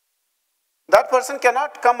 That person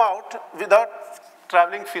cannot come out without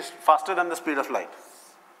traveling faster than the speed of light.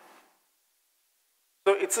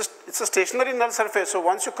 So it's a stationary null surface, so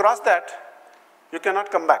once you cross that, you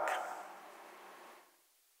cannot come back.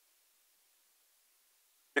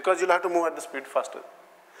 Because you'll have to move at the speed faster.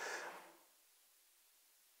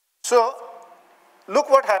 So, look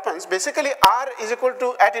what happens. Basically, R is equal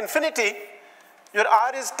to, at infinity, your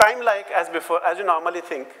R is time-like as before, as you normally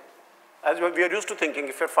think, as we are used to thinking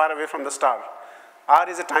if you're far away from the star. R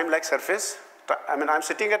is a time-like surface. I mean, I'm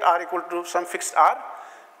sitting at R equal to some fixed R,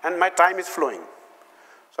 and my time is flowing.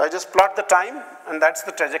 So I just plot the time, and that's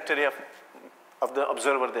the trajectory of the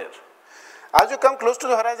observer there. As you come close to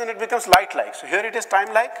the horizon, it becomes light-like. So here it is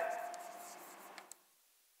time-like.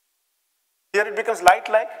 Here it becomes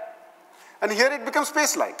light-like. And here it becomes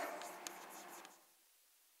space-like.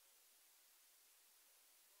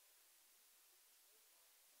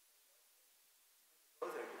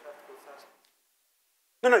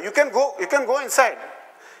 No, you can go inside.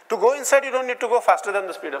 To go inside, you don't need to go faster than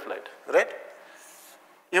the speed of light, right?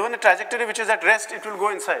 Even a trajectory which is at rest, it will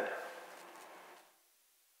go inside.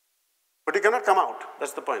 But you cannot come out,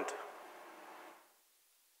 that's the point.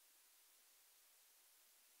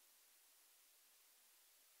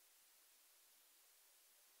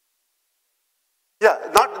 Yeah,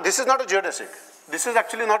 this is not a geodesic. This is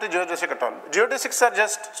actually not a geodesic at all. Geodesics are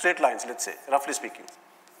just straight lines, let's say, roughly speaking.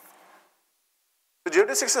 The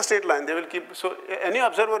geodesics are straight line, they will keep, so any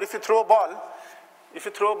observer, if you throw a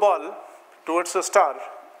ball towards a star,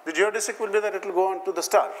 the geodesic will be that it will go on to the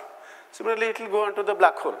star. Similarly, it will go on to the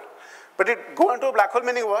black hole. But it go into a black hole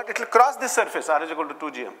meaning what? It will cross this surface, R is equal to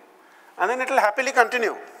 2 gm. And then it will happily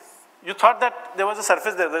continue. You thought that there was a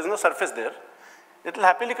surface there is no surface there. It will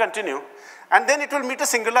happily continue. And then it will meet a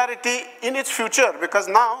singularity in its future, because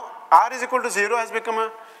now R is equal to 0 has become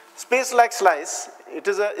a space-like slice.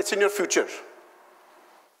 It's in your future.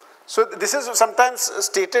 So this is sometimes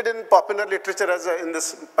stated in popular literature as in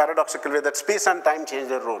this paradoxical way that space and time change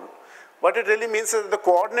their role. What it really means is the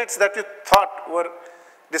coordinates that you thought were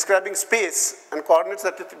describing space and coordinates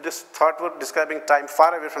that you thought were describing time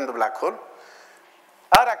far away from the black hole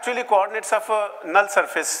are actually coordinates of a null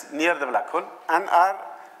surface near the black hole and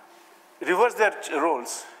reverse their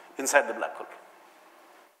roles inside the black hole.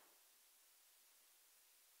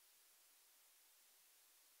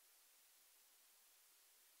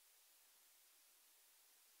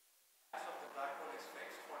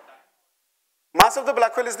 Mass of the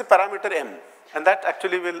black hole is the parameter m, and that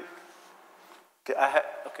actually will,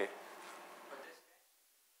 okay.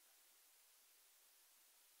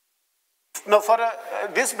 No, for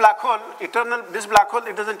this black hole, it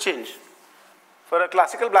doesn't change. For a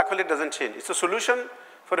classical black hole, it doesn't change. It's a solution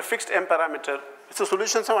for a fixed m parameter. It's a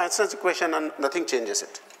solution of Einstein's equation and nothing changes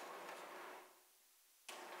it.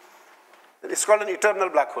 It's called an eternal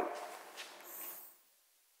black hole.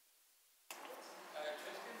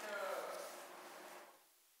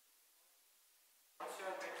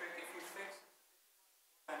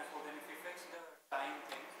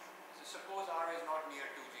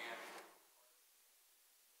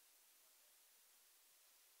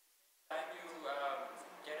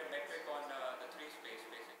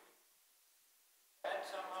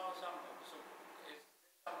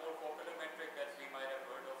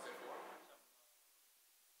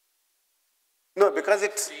 No, because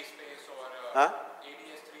it's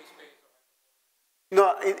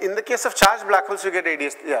no, in the case of charged black holes, you get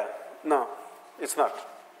ADS. Yeah, no, it's not.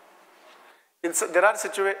 There are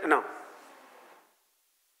situations, no.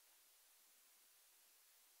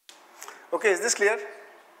 Okay, is this clear?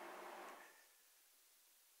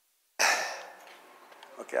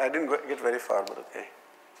 Okay, I didn't get very far, but okay.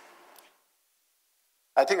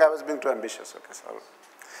 I think I was being too ambitious. Okay, sorry.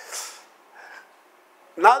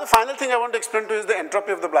 Now the final thing I want to explain to you is the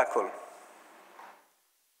entropy of the black hole.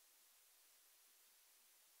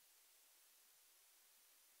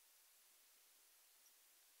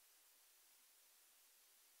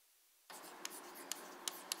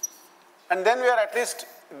 And then we are at least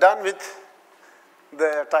done with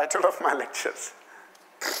the title of my lectures.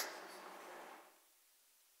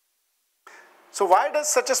 So why does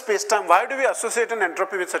such a space-time, why do we associate an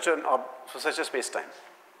entropy with such a space-time?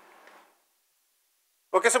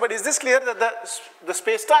 Okay, so but is this clear that the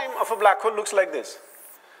space-time of a black hole looks like this?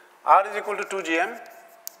 R is equal to 2 gm.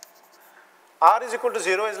 R is equal to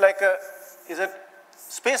 0 is a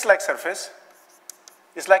space-like surface.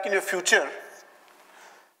 It's like in your future.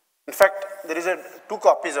 In fact, there is two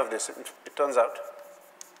copies of this, it turns out.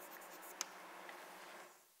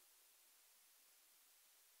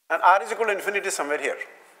 and r is equal to infinity somewhere here.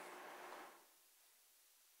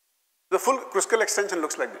 The full crystal extension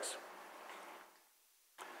looks like this.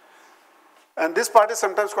 And this part is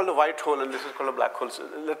sometimes called a white hole, and this is called a black hole. So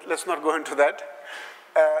let's not go into that.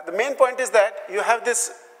 The main point is that you have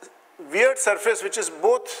this weird surface which is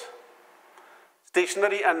both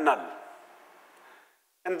stationary and null.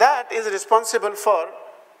 And that is responsible for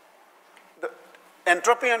the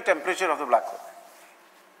entropy and temperature of the black hole.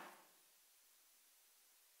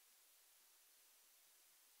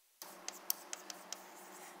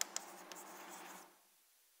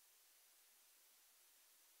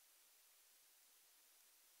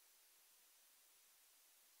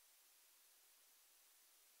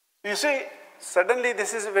 You see, suddenly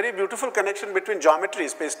this is a very beautiful connection between geometry,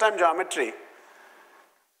 space-time geometry,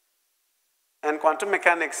 and quantum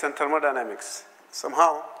mechanics and thermodynamics.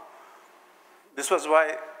 Somehow, this was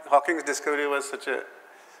why Hawking's discovery was such a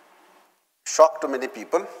shock to many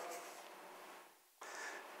people.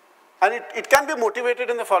 And it can be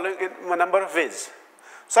motivated in the following, in a number of ways.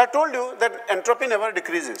 So I told you that entropy never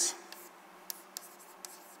decreases.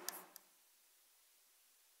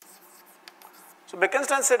 So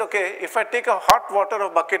Bekenstein said, okay, if I take a hot water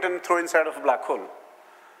bucket and throw inside of a black hole,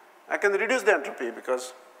 I can reduce the entropy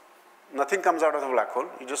because nothing comes out of the black hole.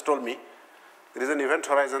 You just told me there is an event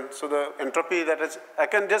horizon. So the entropy that is, I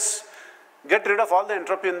can just get rid of all the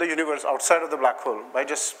entropy in the universe outside of the black hole by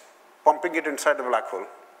just pumping it inside the black hole.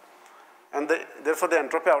 And therefore the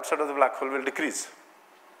entropy outside of the black hole will decrease.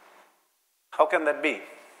 How can that be?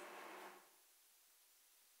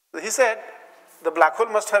 So he said the black hole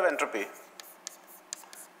must have entropy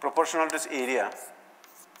proportional to its area.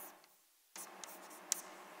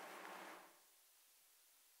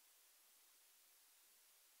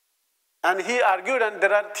 And he argued, and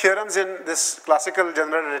there are theorems in this classical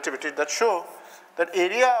general relativity that show that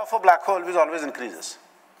area of a black hole is always increases.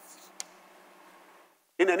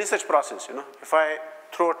 In any such process, if I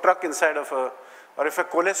throw a truck inside of or if I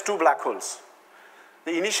coalesce two black holes,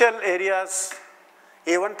 the initial areas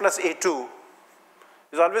A1 plus A2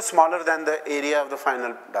 is always smaller than the area of the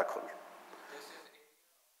final black hole.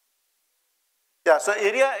 Yeah, so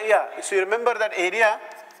area, so you remember that area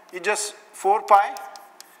is just 4 pi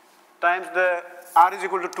times the r is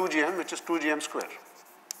equal to 2 gm, which is 2 gm square.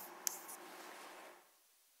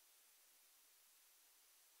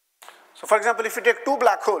 So for example, if you take two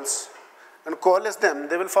black holes and coalesce them,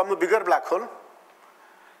 they will form a bigger black hole.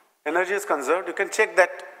 Energy is conserved. You can check that.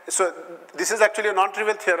 So this is actually a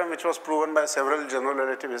non-trivial theorem which was proven by several general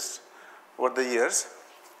relativists over the years.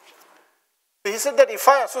 So he said that if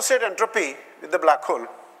I associate entropy with the black hole,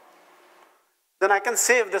 then I can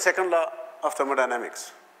save the second law of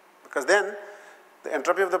thermodynamics. Because then the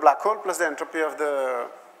entropy of the black hole plus the entropy of the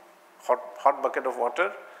hot bucket of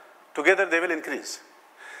water, together they will increase.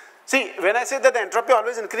 See, when I say that the entropy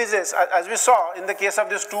always increases, as we saw in the case of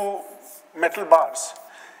these two metal bars,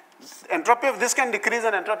 entropy of this can decrease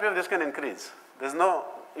and entropy of this can increase.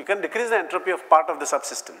 You can decrease the entropy of part of the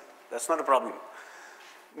subsystem. That's not a problem.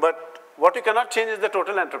 But what you cannot change is the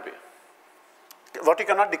total entropy. What you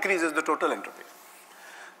cannot decrease is the total entropy.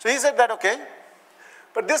 So he said that, okay,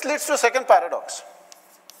 but this leads to a second paradox.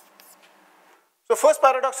 So first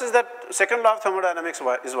paradox is that second law of thermodynamics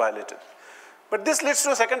is violated. But this leads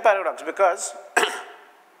to a second paradox because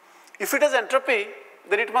if it has entropy,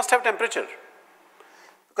 then it must have temperature.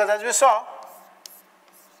 Because as we saw,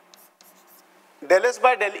 del S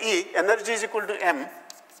by del E, energy is equal to m.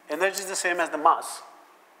 Energy is the same as the mass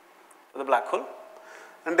of the black hole.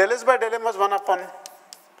 And del S by del M was 1 upon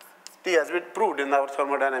T, as we proved in our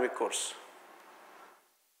thermodynamic course.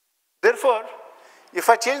 Therefore, if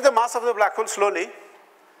I change the mass of the black hole slowly,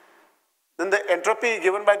 then the entropy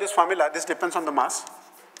given by this formula, this depends on the mass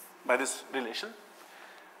by this relation,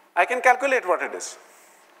 I can calculate what it is.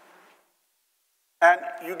 And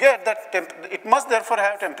you get that it must therefore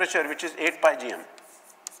have temperature which is 8 pi gm.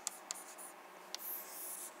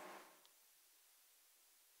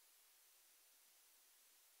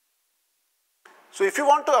 So if you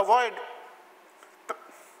want to avoid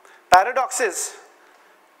paradoxes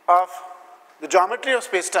of the geometry of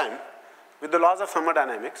space-time with the laws of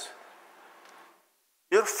thermodynamics,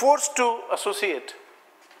 you're forced to associate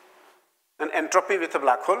an entropy with a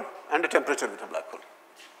black hole and a temperature with a black hole.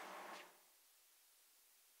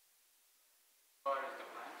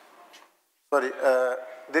 Sorry,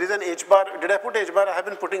 there is an h bar. Did I put h bar? I have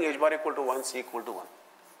been putting h bar equal to 1, c equal to 1.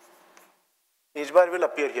 H bar will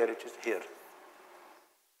appear here, it is here.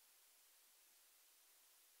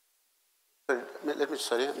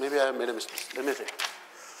 Sorry, maybe I have made a mistake. Let me see.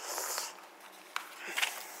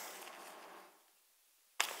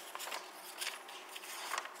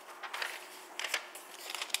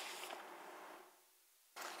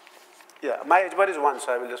 Yeah, my H bar is 1,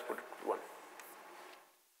 so I will just put it 1.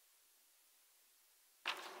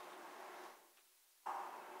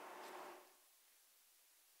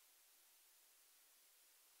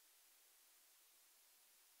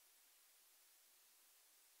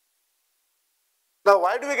 Now,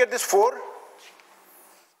 why do we get this 4?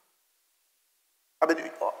 I mean,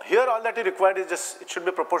 here all that is required is just, it should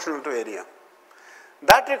be proportional to area.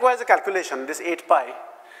 That requires a calculation, this 8 pi,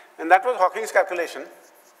 and that was Hawking's calculation.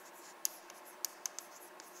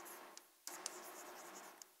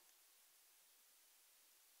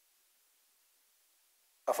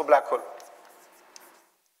 Of a black hole.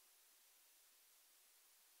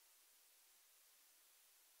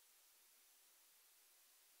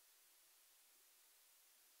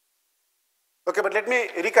 Okay, but let me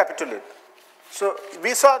recapitulate. So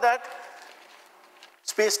we saw that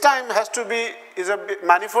space-time has to be, is a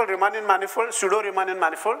manifold, Riemannian manifold, pseudo-Riemannian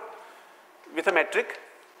manifold with a metric.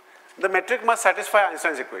 The metric must satisfy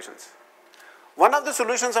Einstein's equations. One of the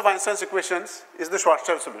solutions of Einstein's equations is the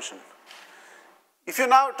Schwarzschild solution. If you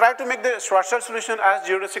now try to make the Schwarzschild solution as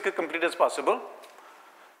geodesically complete as possible,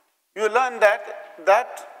 you learn that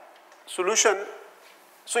that solution,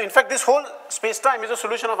 so in fact this whole space-time is a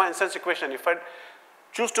solution of Einstein's equation. If I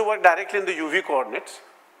choose to work directly in the UV coordinates,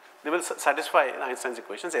 they will satisfy Einstein's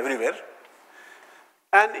equations everywhere.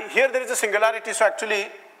 And here there is a singularity, so actually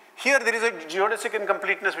here there is a geodesic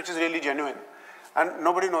incompleteness which is really genuine, and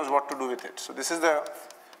nobody knows what to do with it. So this is the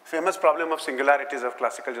famous problem of singularities of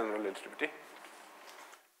classical general relativity.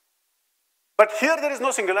 But here there is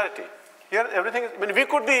no singularity. Here everything is, I mean, we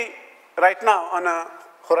could be right now on a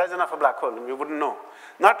horizon of a black hole, and we wouldn't know.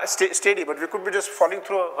 Not steady, but we could be just falling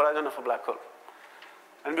through a horizon of a black hole.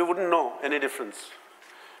 And we wouldn't know any difference.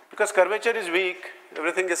 Because curvature is weak,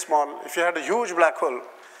 everything is small. If you had a huge black hole,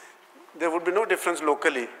 there would be no difference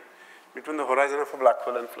locally between the horizon of a black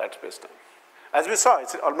hole and flat space-time. As we saw,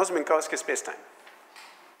 it's almost Minkowski space-time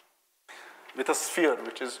with a sphere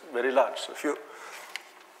which is very large.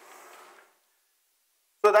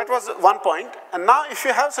 So that was one point. And now if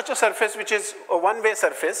you have such a surface which is a one-way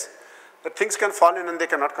surface, that things can fall in and they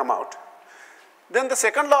cannot come out, then the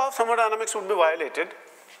second law of thermodynamics would be violated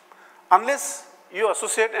unless you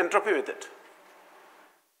associate entropy with it.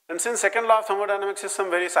 And since second law of thermodynamics is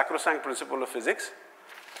some very sacrosanct principle of physics,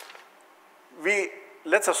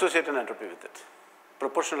 let's associate an entropy with it,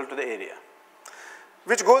 proportional to the area,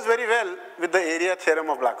 which goes very well with the area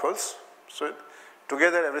theorem of black holes. So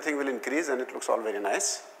together everything will increase and it looks all very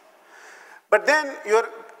nice. But then you're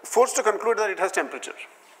forced to conclude that it has temperature.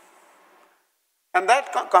 And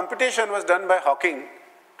that computation was done by Hawking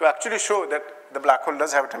to actually show that the black hole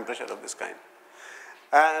does have a temperature of this kind.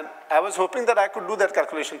 And I was hoping that I could do that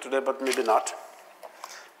calculation today, but maybe not.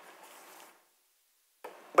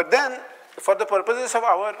 But then, for the purposes of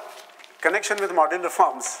our connection with modular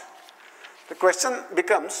forms, the question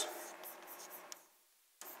becomes,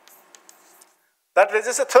 that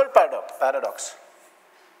raises a third paradox.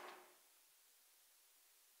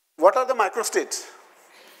 What are the microstates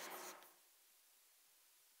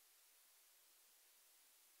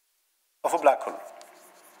of a black hole?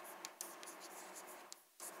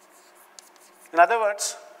 In other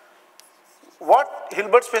words, what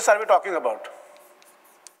Hilbert space are we talking about?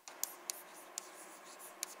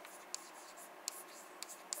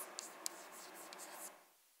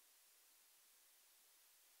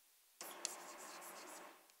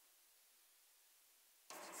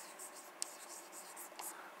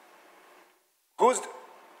 Whose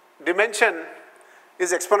dimension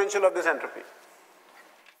is exponential of this entropy?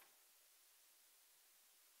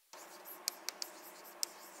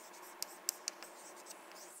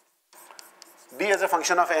 D as a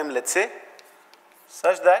function of m, let's say,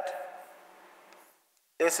 such that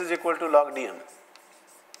S is equal to log dm.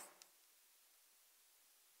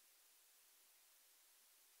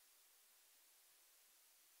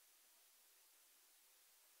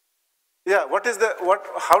 Yeah,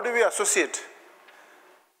 how do we associate?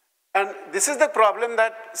 And this is the problem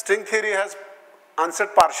that string theory has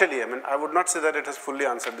answered partially. I mean, I would not say that it has fully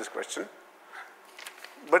answered this question,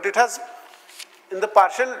 but it has, in the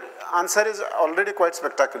partial answer is already quite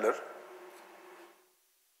spectacular.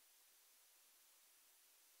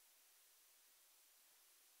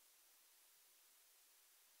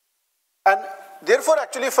 And therefore,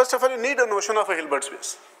 actually, first of all, you need a notion of a Hilbert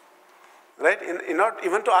space. Right?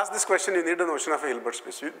 Even to ask this question, you need a notion of a Hilbert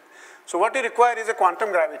space. So what you require is a quantum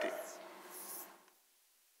gravity.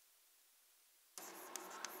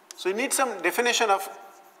 So you need some definition of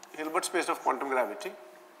Hilbert space of quantum gravity.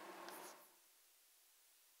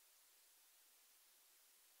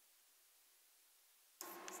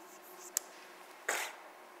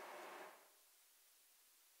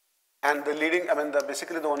 And the leading, I mean,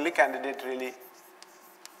 basically the only candidate really,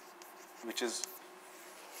 which is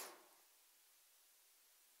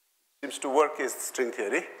seems to work, is string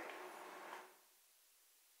theory.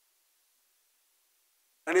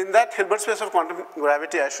 And in that Hilbert space of quantum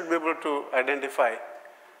gravity, I should be able to identify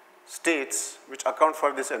states which account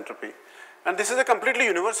for this entropy. And this is a completely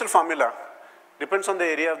universal formula, depends on the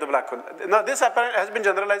area of the black hole. Now this has been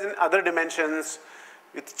generalized in other dimensions,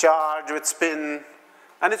 with charge, with spin,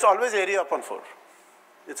 and it's always area upon 4.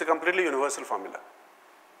 It's a completely universal formula.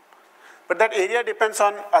 But that area depends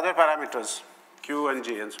on other parameters, Q and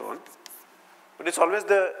G and so on. But it's always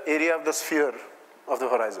the area of the sphere of the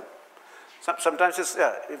horizon. Sometimes it's,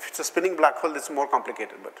 yeah, if it's a spinning black hole, it's more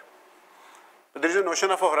complicated. But there is a notion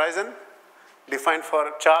of a horizon defined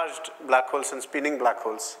for charged black holes and spinning black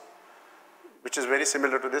holes, which is very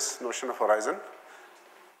similar to this notion of horizon.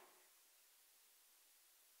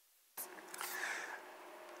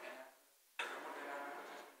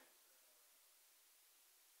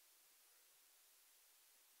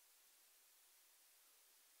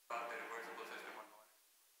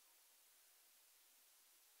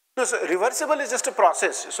 No, so reversible is just a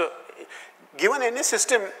process. So given any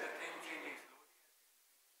system,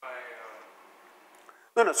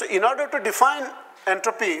 so in order to define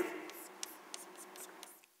entropy,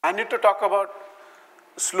 I need to talk about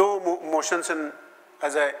slow motions in,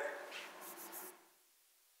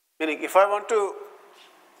 meaning if I want to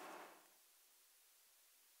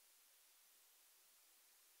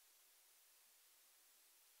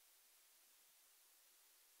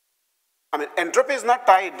entropy is not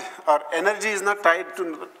tied, or energy is not tied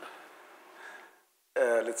to,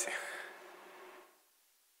 let's see.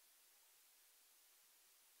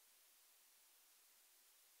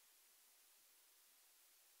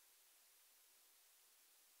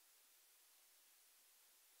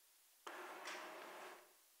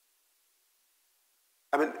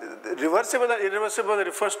 Reversible and irreversible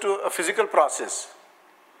refers to a physical process.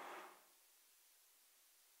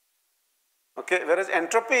 Okay, whereas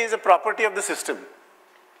entropy is a property of the system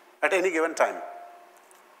at any given time.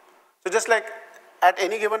 So just like at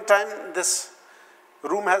any given time, this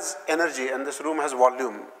room has energy and this room has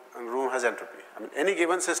volume and room has entropy. Any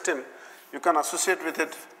given system, you can associate with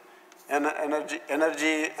it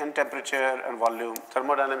energy and temperature and volume,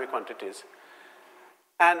 thermodynamic quantities.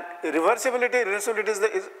 And reversibility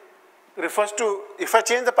refers to if I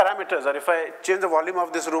change the parameters or if I change the volume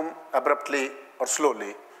of this room abruptly or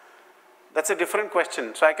slowly, that's a different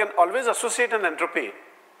question. So I can always associate an entropy.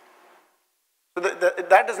 So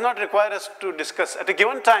that does not require us to discuss. At a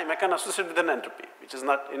given time, I can associate with an entropy, which is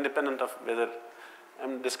not independent of whether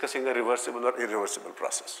I'm discussing a reversible or irreversible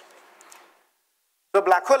process. So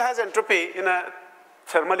black hole has entropy in a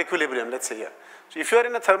thermal equilibrium, let's say here. So if you are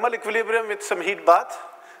in a thermal equilibrium with some heat bath,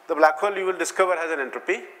 the black hole you will discover has an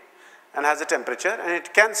entropy and has a temperature, and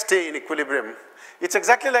it can stay in equilibrium. It's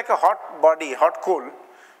exactly like a hot body, hot coal,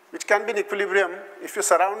 which can be in equilibrium if you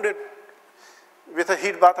surround it with a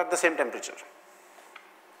heat bath at the same temperature.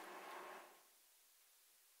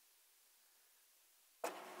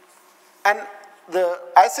 And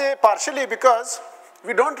I say partially because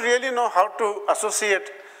we don't really know how to associate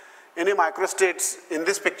any microstates in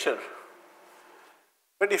this picture.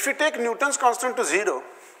 But if you take Newton's constant to 0,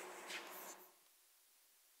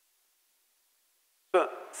 so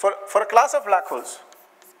for a class of black holes,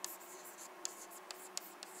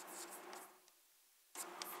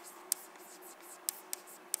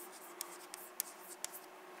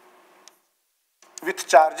 with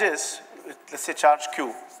charges, let's say charge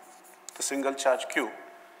Q, the single charge Q,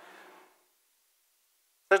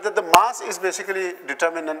 such that the mass is basically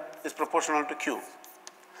determinant, is proportional to Q.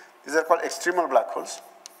 These are called extremal black holes.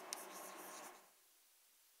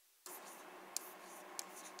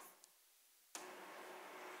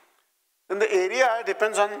 Then the area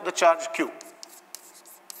depends on the charge Q.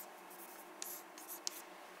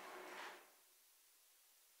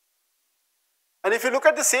 And if you look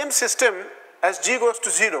at the same system, as G goes to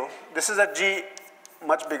 0, this is at G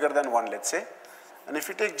much bigger than 1, let's say. And if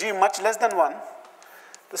you take G much less than 1,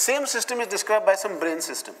 the same system is described by some brane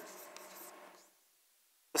system.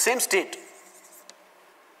 The same state.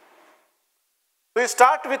 So you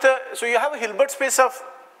start with so you have a Hilbert space of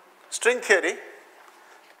string theory.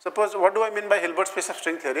 Suppose, what do I mean by Hilbert space of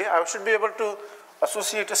string theory? I should be able to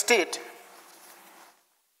associate a state.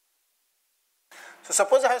 So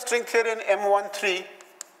suppose I have string theory in M13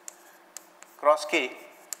 cross K.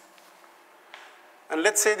 And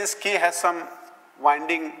let's say this K has some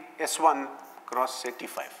winding S1 cross say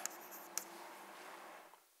T5.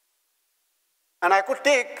 And I could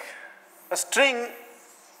take a string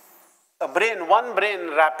one brain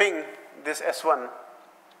wrapping this S1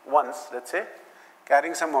 once, let's say,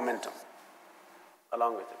 carrying some momentum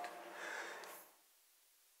along with it.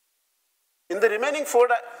 In the remaining 4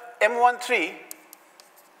 M13,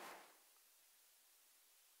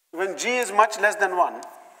 when G is much less than 1,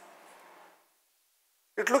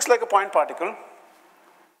 it looks like a point particle.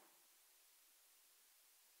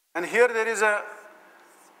 And here there is a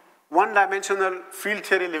one-dimensional field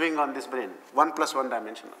theory living on this brain, 1 plus 1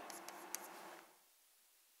 dimensional.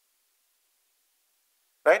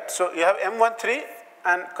 Right? So you have M13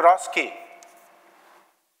 and cross K.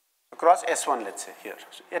 Cross S1, let's say, here.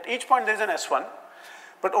 So at each point there is an S1,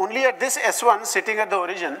 but only at this S1 sitting at the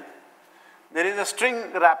origin, there is a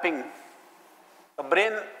string wrapping, a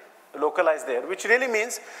brain localized there, which really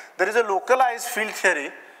means there is a localized field theory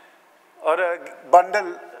or a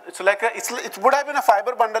bundle. It's like it would have been a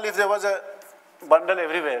fiber bundle if there was a bundle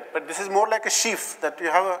everywhere, but this is more like a sheaf that you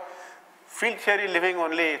have a field theory living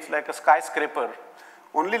only, it's like a skyscraper,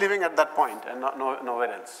 only living at that point and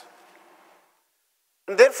nowhere else.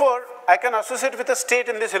 And therefore, I can associate with a state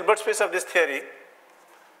in this Hilbert space of this theory.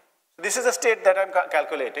 This is a state that I'm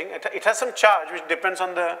calculating. It has some charge which depends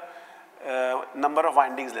on the number of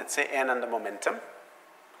windings, let's say, n and the momentum.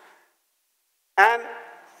 And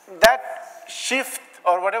that shift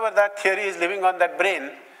or whatever that theory is living on that brain,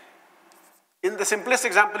 in the simplest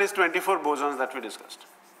example is 24 bosons that we discussed.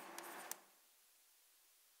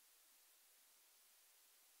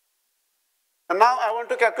 And now I want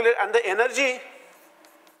to calculate, and the energy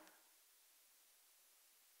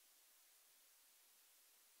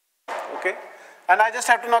okay, and I just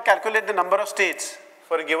have to now calculate the number of states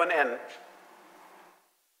for a given n.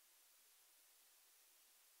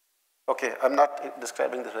 Okay, I'm not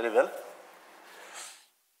describing this very well.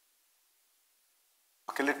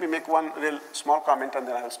 Okay, let me make one real small comment and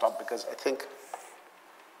then I will stop, because I think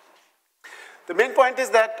the main point is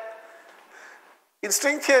that in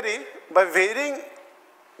string theory, by varying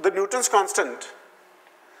the Newton's constant,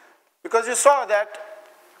 because you saw that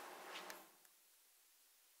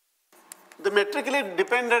the metrically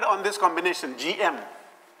depended on this combination, Gm.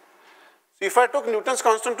 So if I took Newton's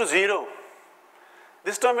constant to 0,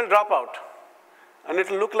 this term will drop out and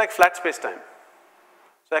it will look like flat space-time.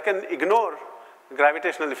 So I can ignore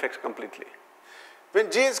gravitational effects completely.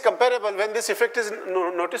 When G is comparable, when this effect is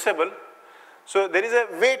noticeable, so there is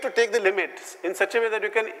a way to take the limits in such a way that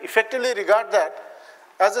you can effectively regard that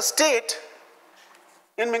as a state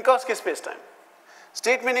in Minkowski space-time.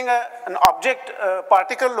 State meaning an object, a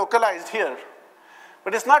particle localized here,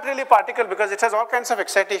 but it's not really a particle because it has all kinds of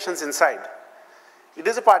excitations inside. It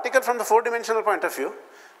is a particle from the 4-dimensional point of view,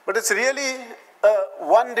 but it's really a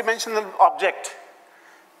one-dimensional object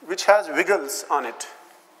which has wiggles on it,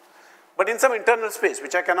 but in some internal space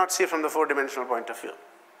which I cannot see from the 4-dimensional point of view.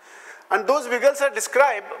 And those wiggles are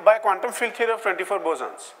described by a quantum field theory of 24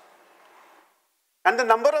 bosons. And the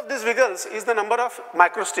number of these wiggles is the number of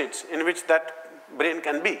microstates in which that brain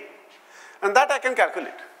can be. And that I can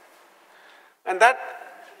calculate. And that,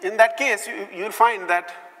 in that case, you will find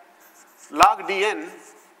that log dn,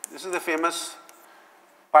 this is the famous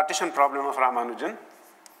partition problem of Ramanujan,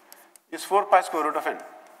 is 4 pi square root of n.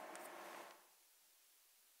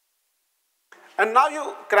 And now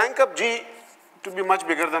you crank up G to be much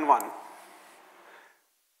bigger than 1.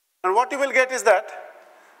 And what you will get is that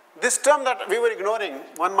this term that we were ignoring,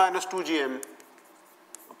 1 minus 2 Gm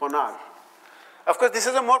upon R. Of course, this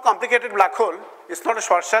is a more complicated black hole. It's not a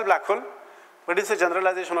Schwarzschild black hole, but it's a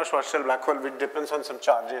generalization of Schwarzschild black hole which depends on some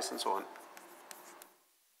charges and so on.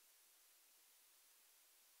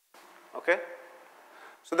 Okay?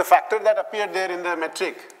 So the factor that appeared there in the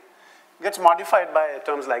metric gets modified by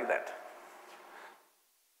terms like that.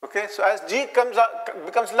 Okay, so as G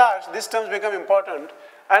becomes large, these terms become important,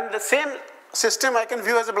 and the same system I can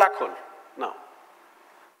view as a black hole now.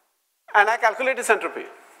 And I calculate its entropy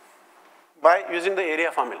by using the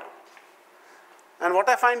area formula. And what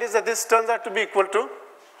I find is that this turns out to be equal to,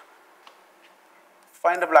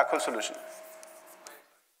 find a black hole solution.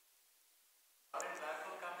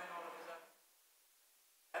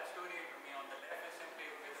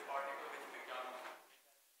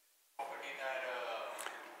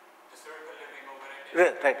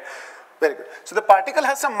 Right, very good. So the particle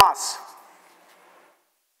has some mass,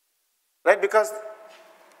 right? Because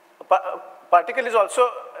particle is also,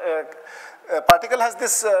 particle has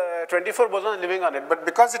this 24 bosons living on it, but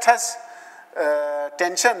because it has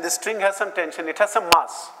tension, this string has some tension, it has some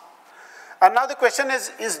mass. And now the question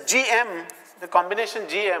is Gm, the combination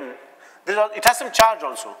Gm, it has some charge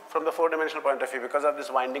also from the 4-dimensional point of view because of this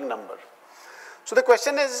winding number. So the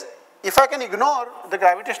question is, if I can ignore the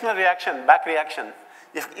gravitational reaction, back reaction,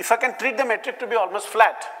 If I can treat the metric to be almost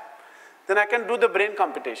flat, then I can do the brain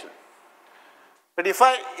computation. But if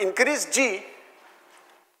I increase G,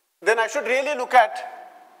 then I should really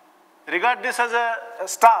regard this as a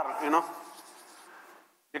star,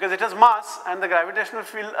 because it has mass and the gravitational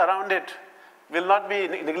field around it will not be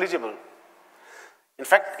negligible. In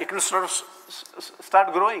fact, it will sort of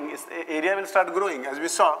start growing, its area will start growing as we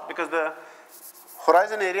saw, because the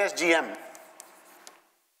horizon area is GM.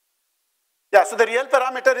 Yeah, so the real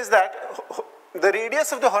parameter is that the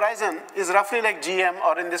radius of the horizon is roughly like GM,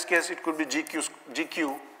 or in this case it could be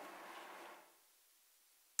GQ.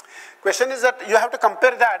 Question is that you have to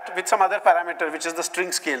compare that with some other parameter, which is the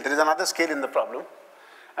string scale. There is another scale in the problem.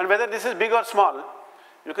 And whether this is big or small,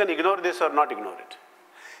 you can ignore this or not ignore it.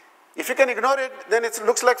 If you can ignore it, then it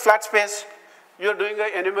looks like flat space. You are doing an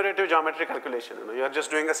enumerative geometry calculation. You are just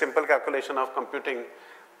doing a simple calculation of computing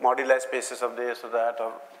moduli spaces of this or that,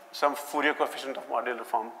 or some Fourier coefficient of modular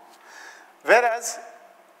form. Whereas,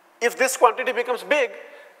 if this quantity becomes big,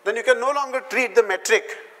 then you can no longer treat the metric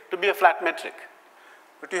to be a flat metric.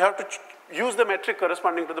 But you have to use the metric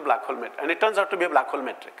corresponding to the black hole metric. And it turns out to be a black hole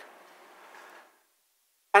metric.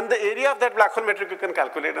 And the area of that black hole metric you can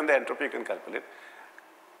calculate, and the entropy you can calculate.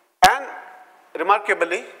 And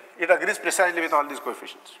remarkably, it agrees precisely with all these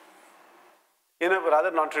coefficients in a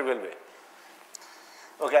rather non-trivial way.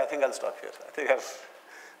 Okay, I think I'll stop here. I think I've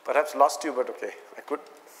perhaps lost you, but okay,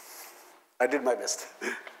 I did my best.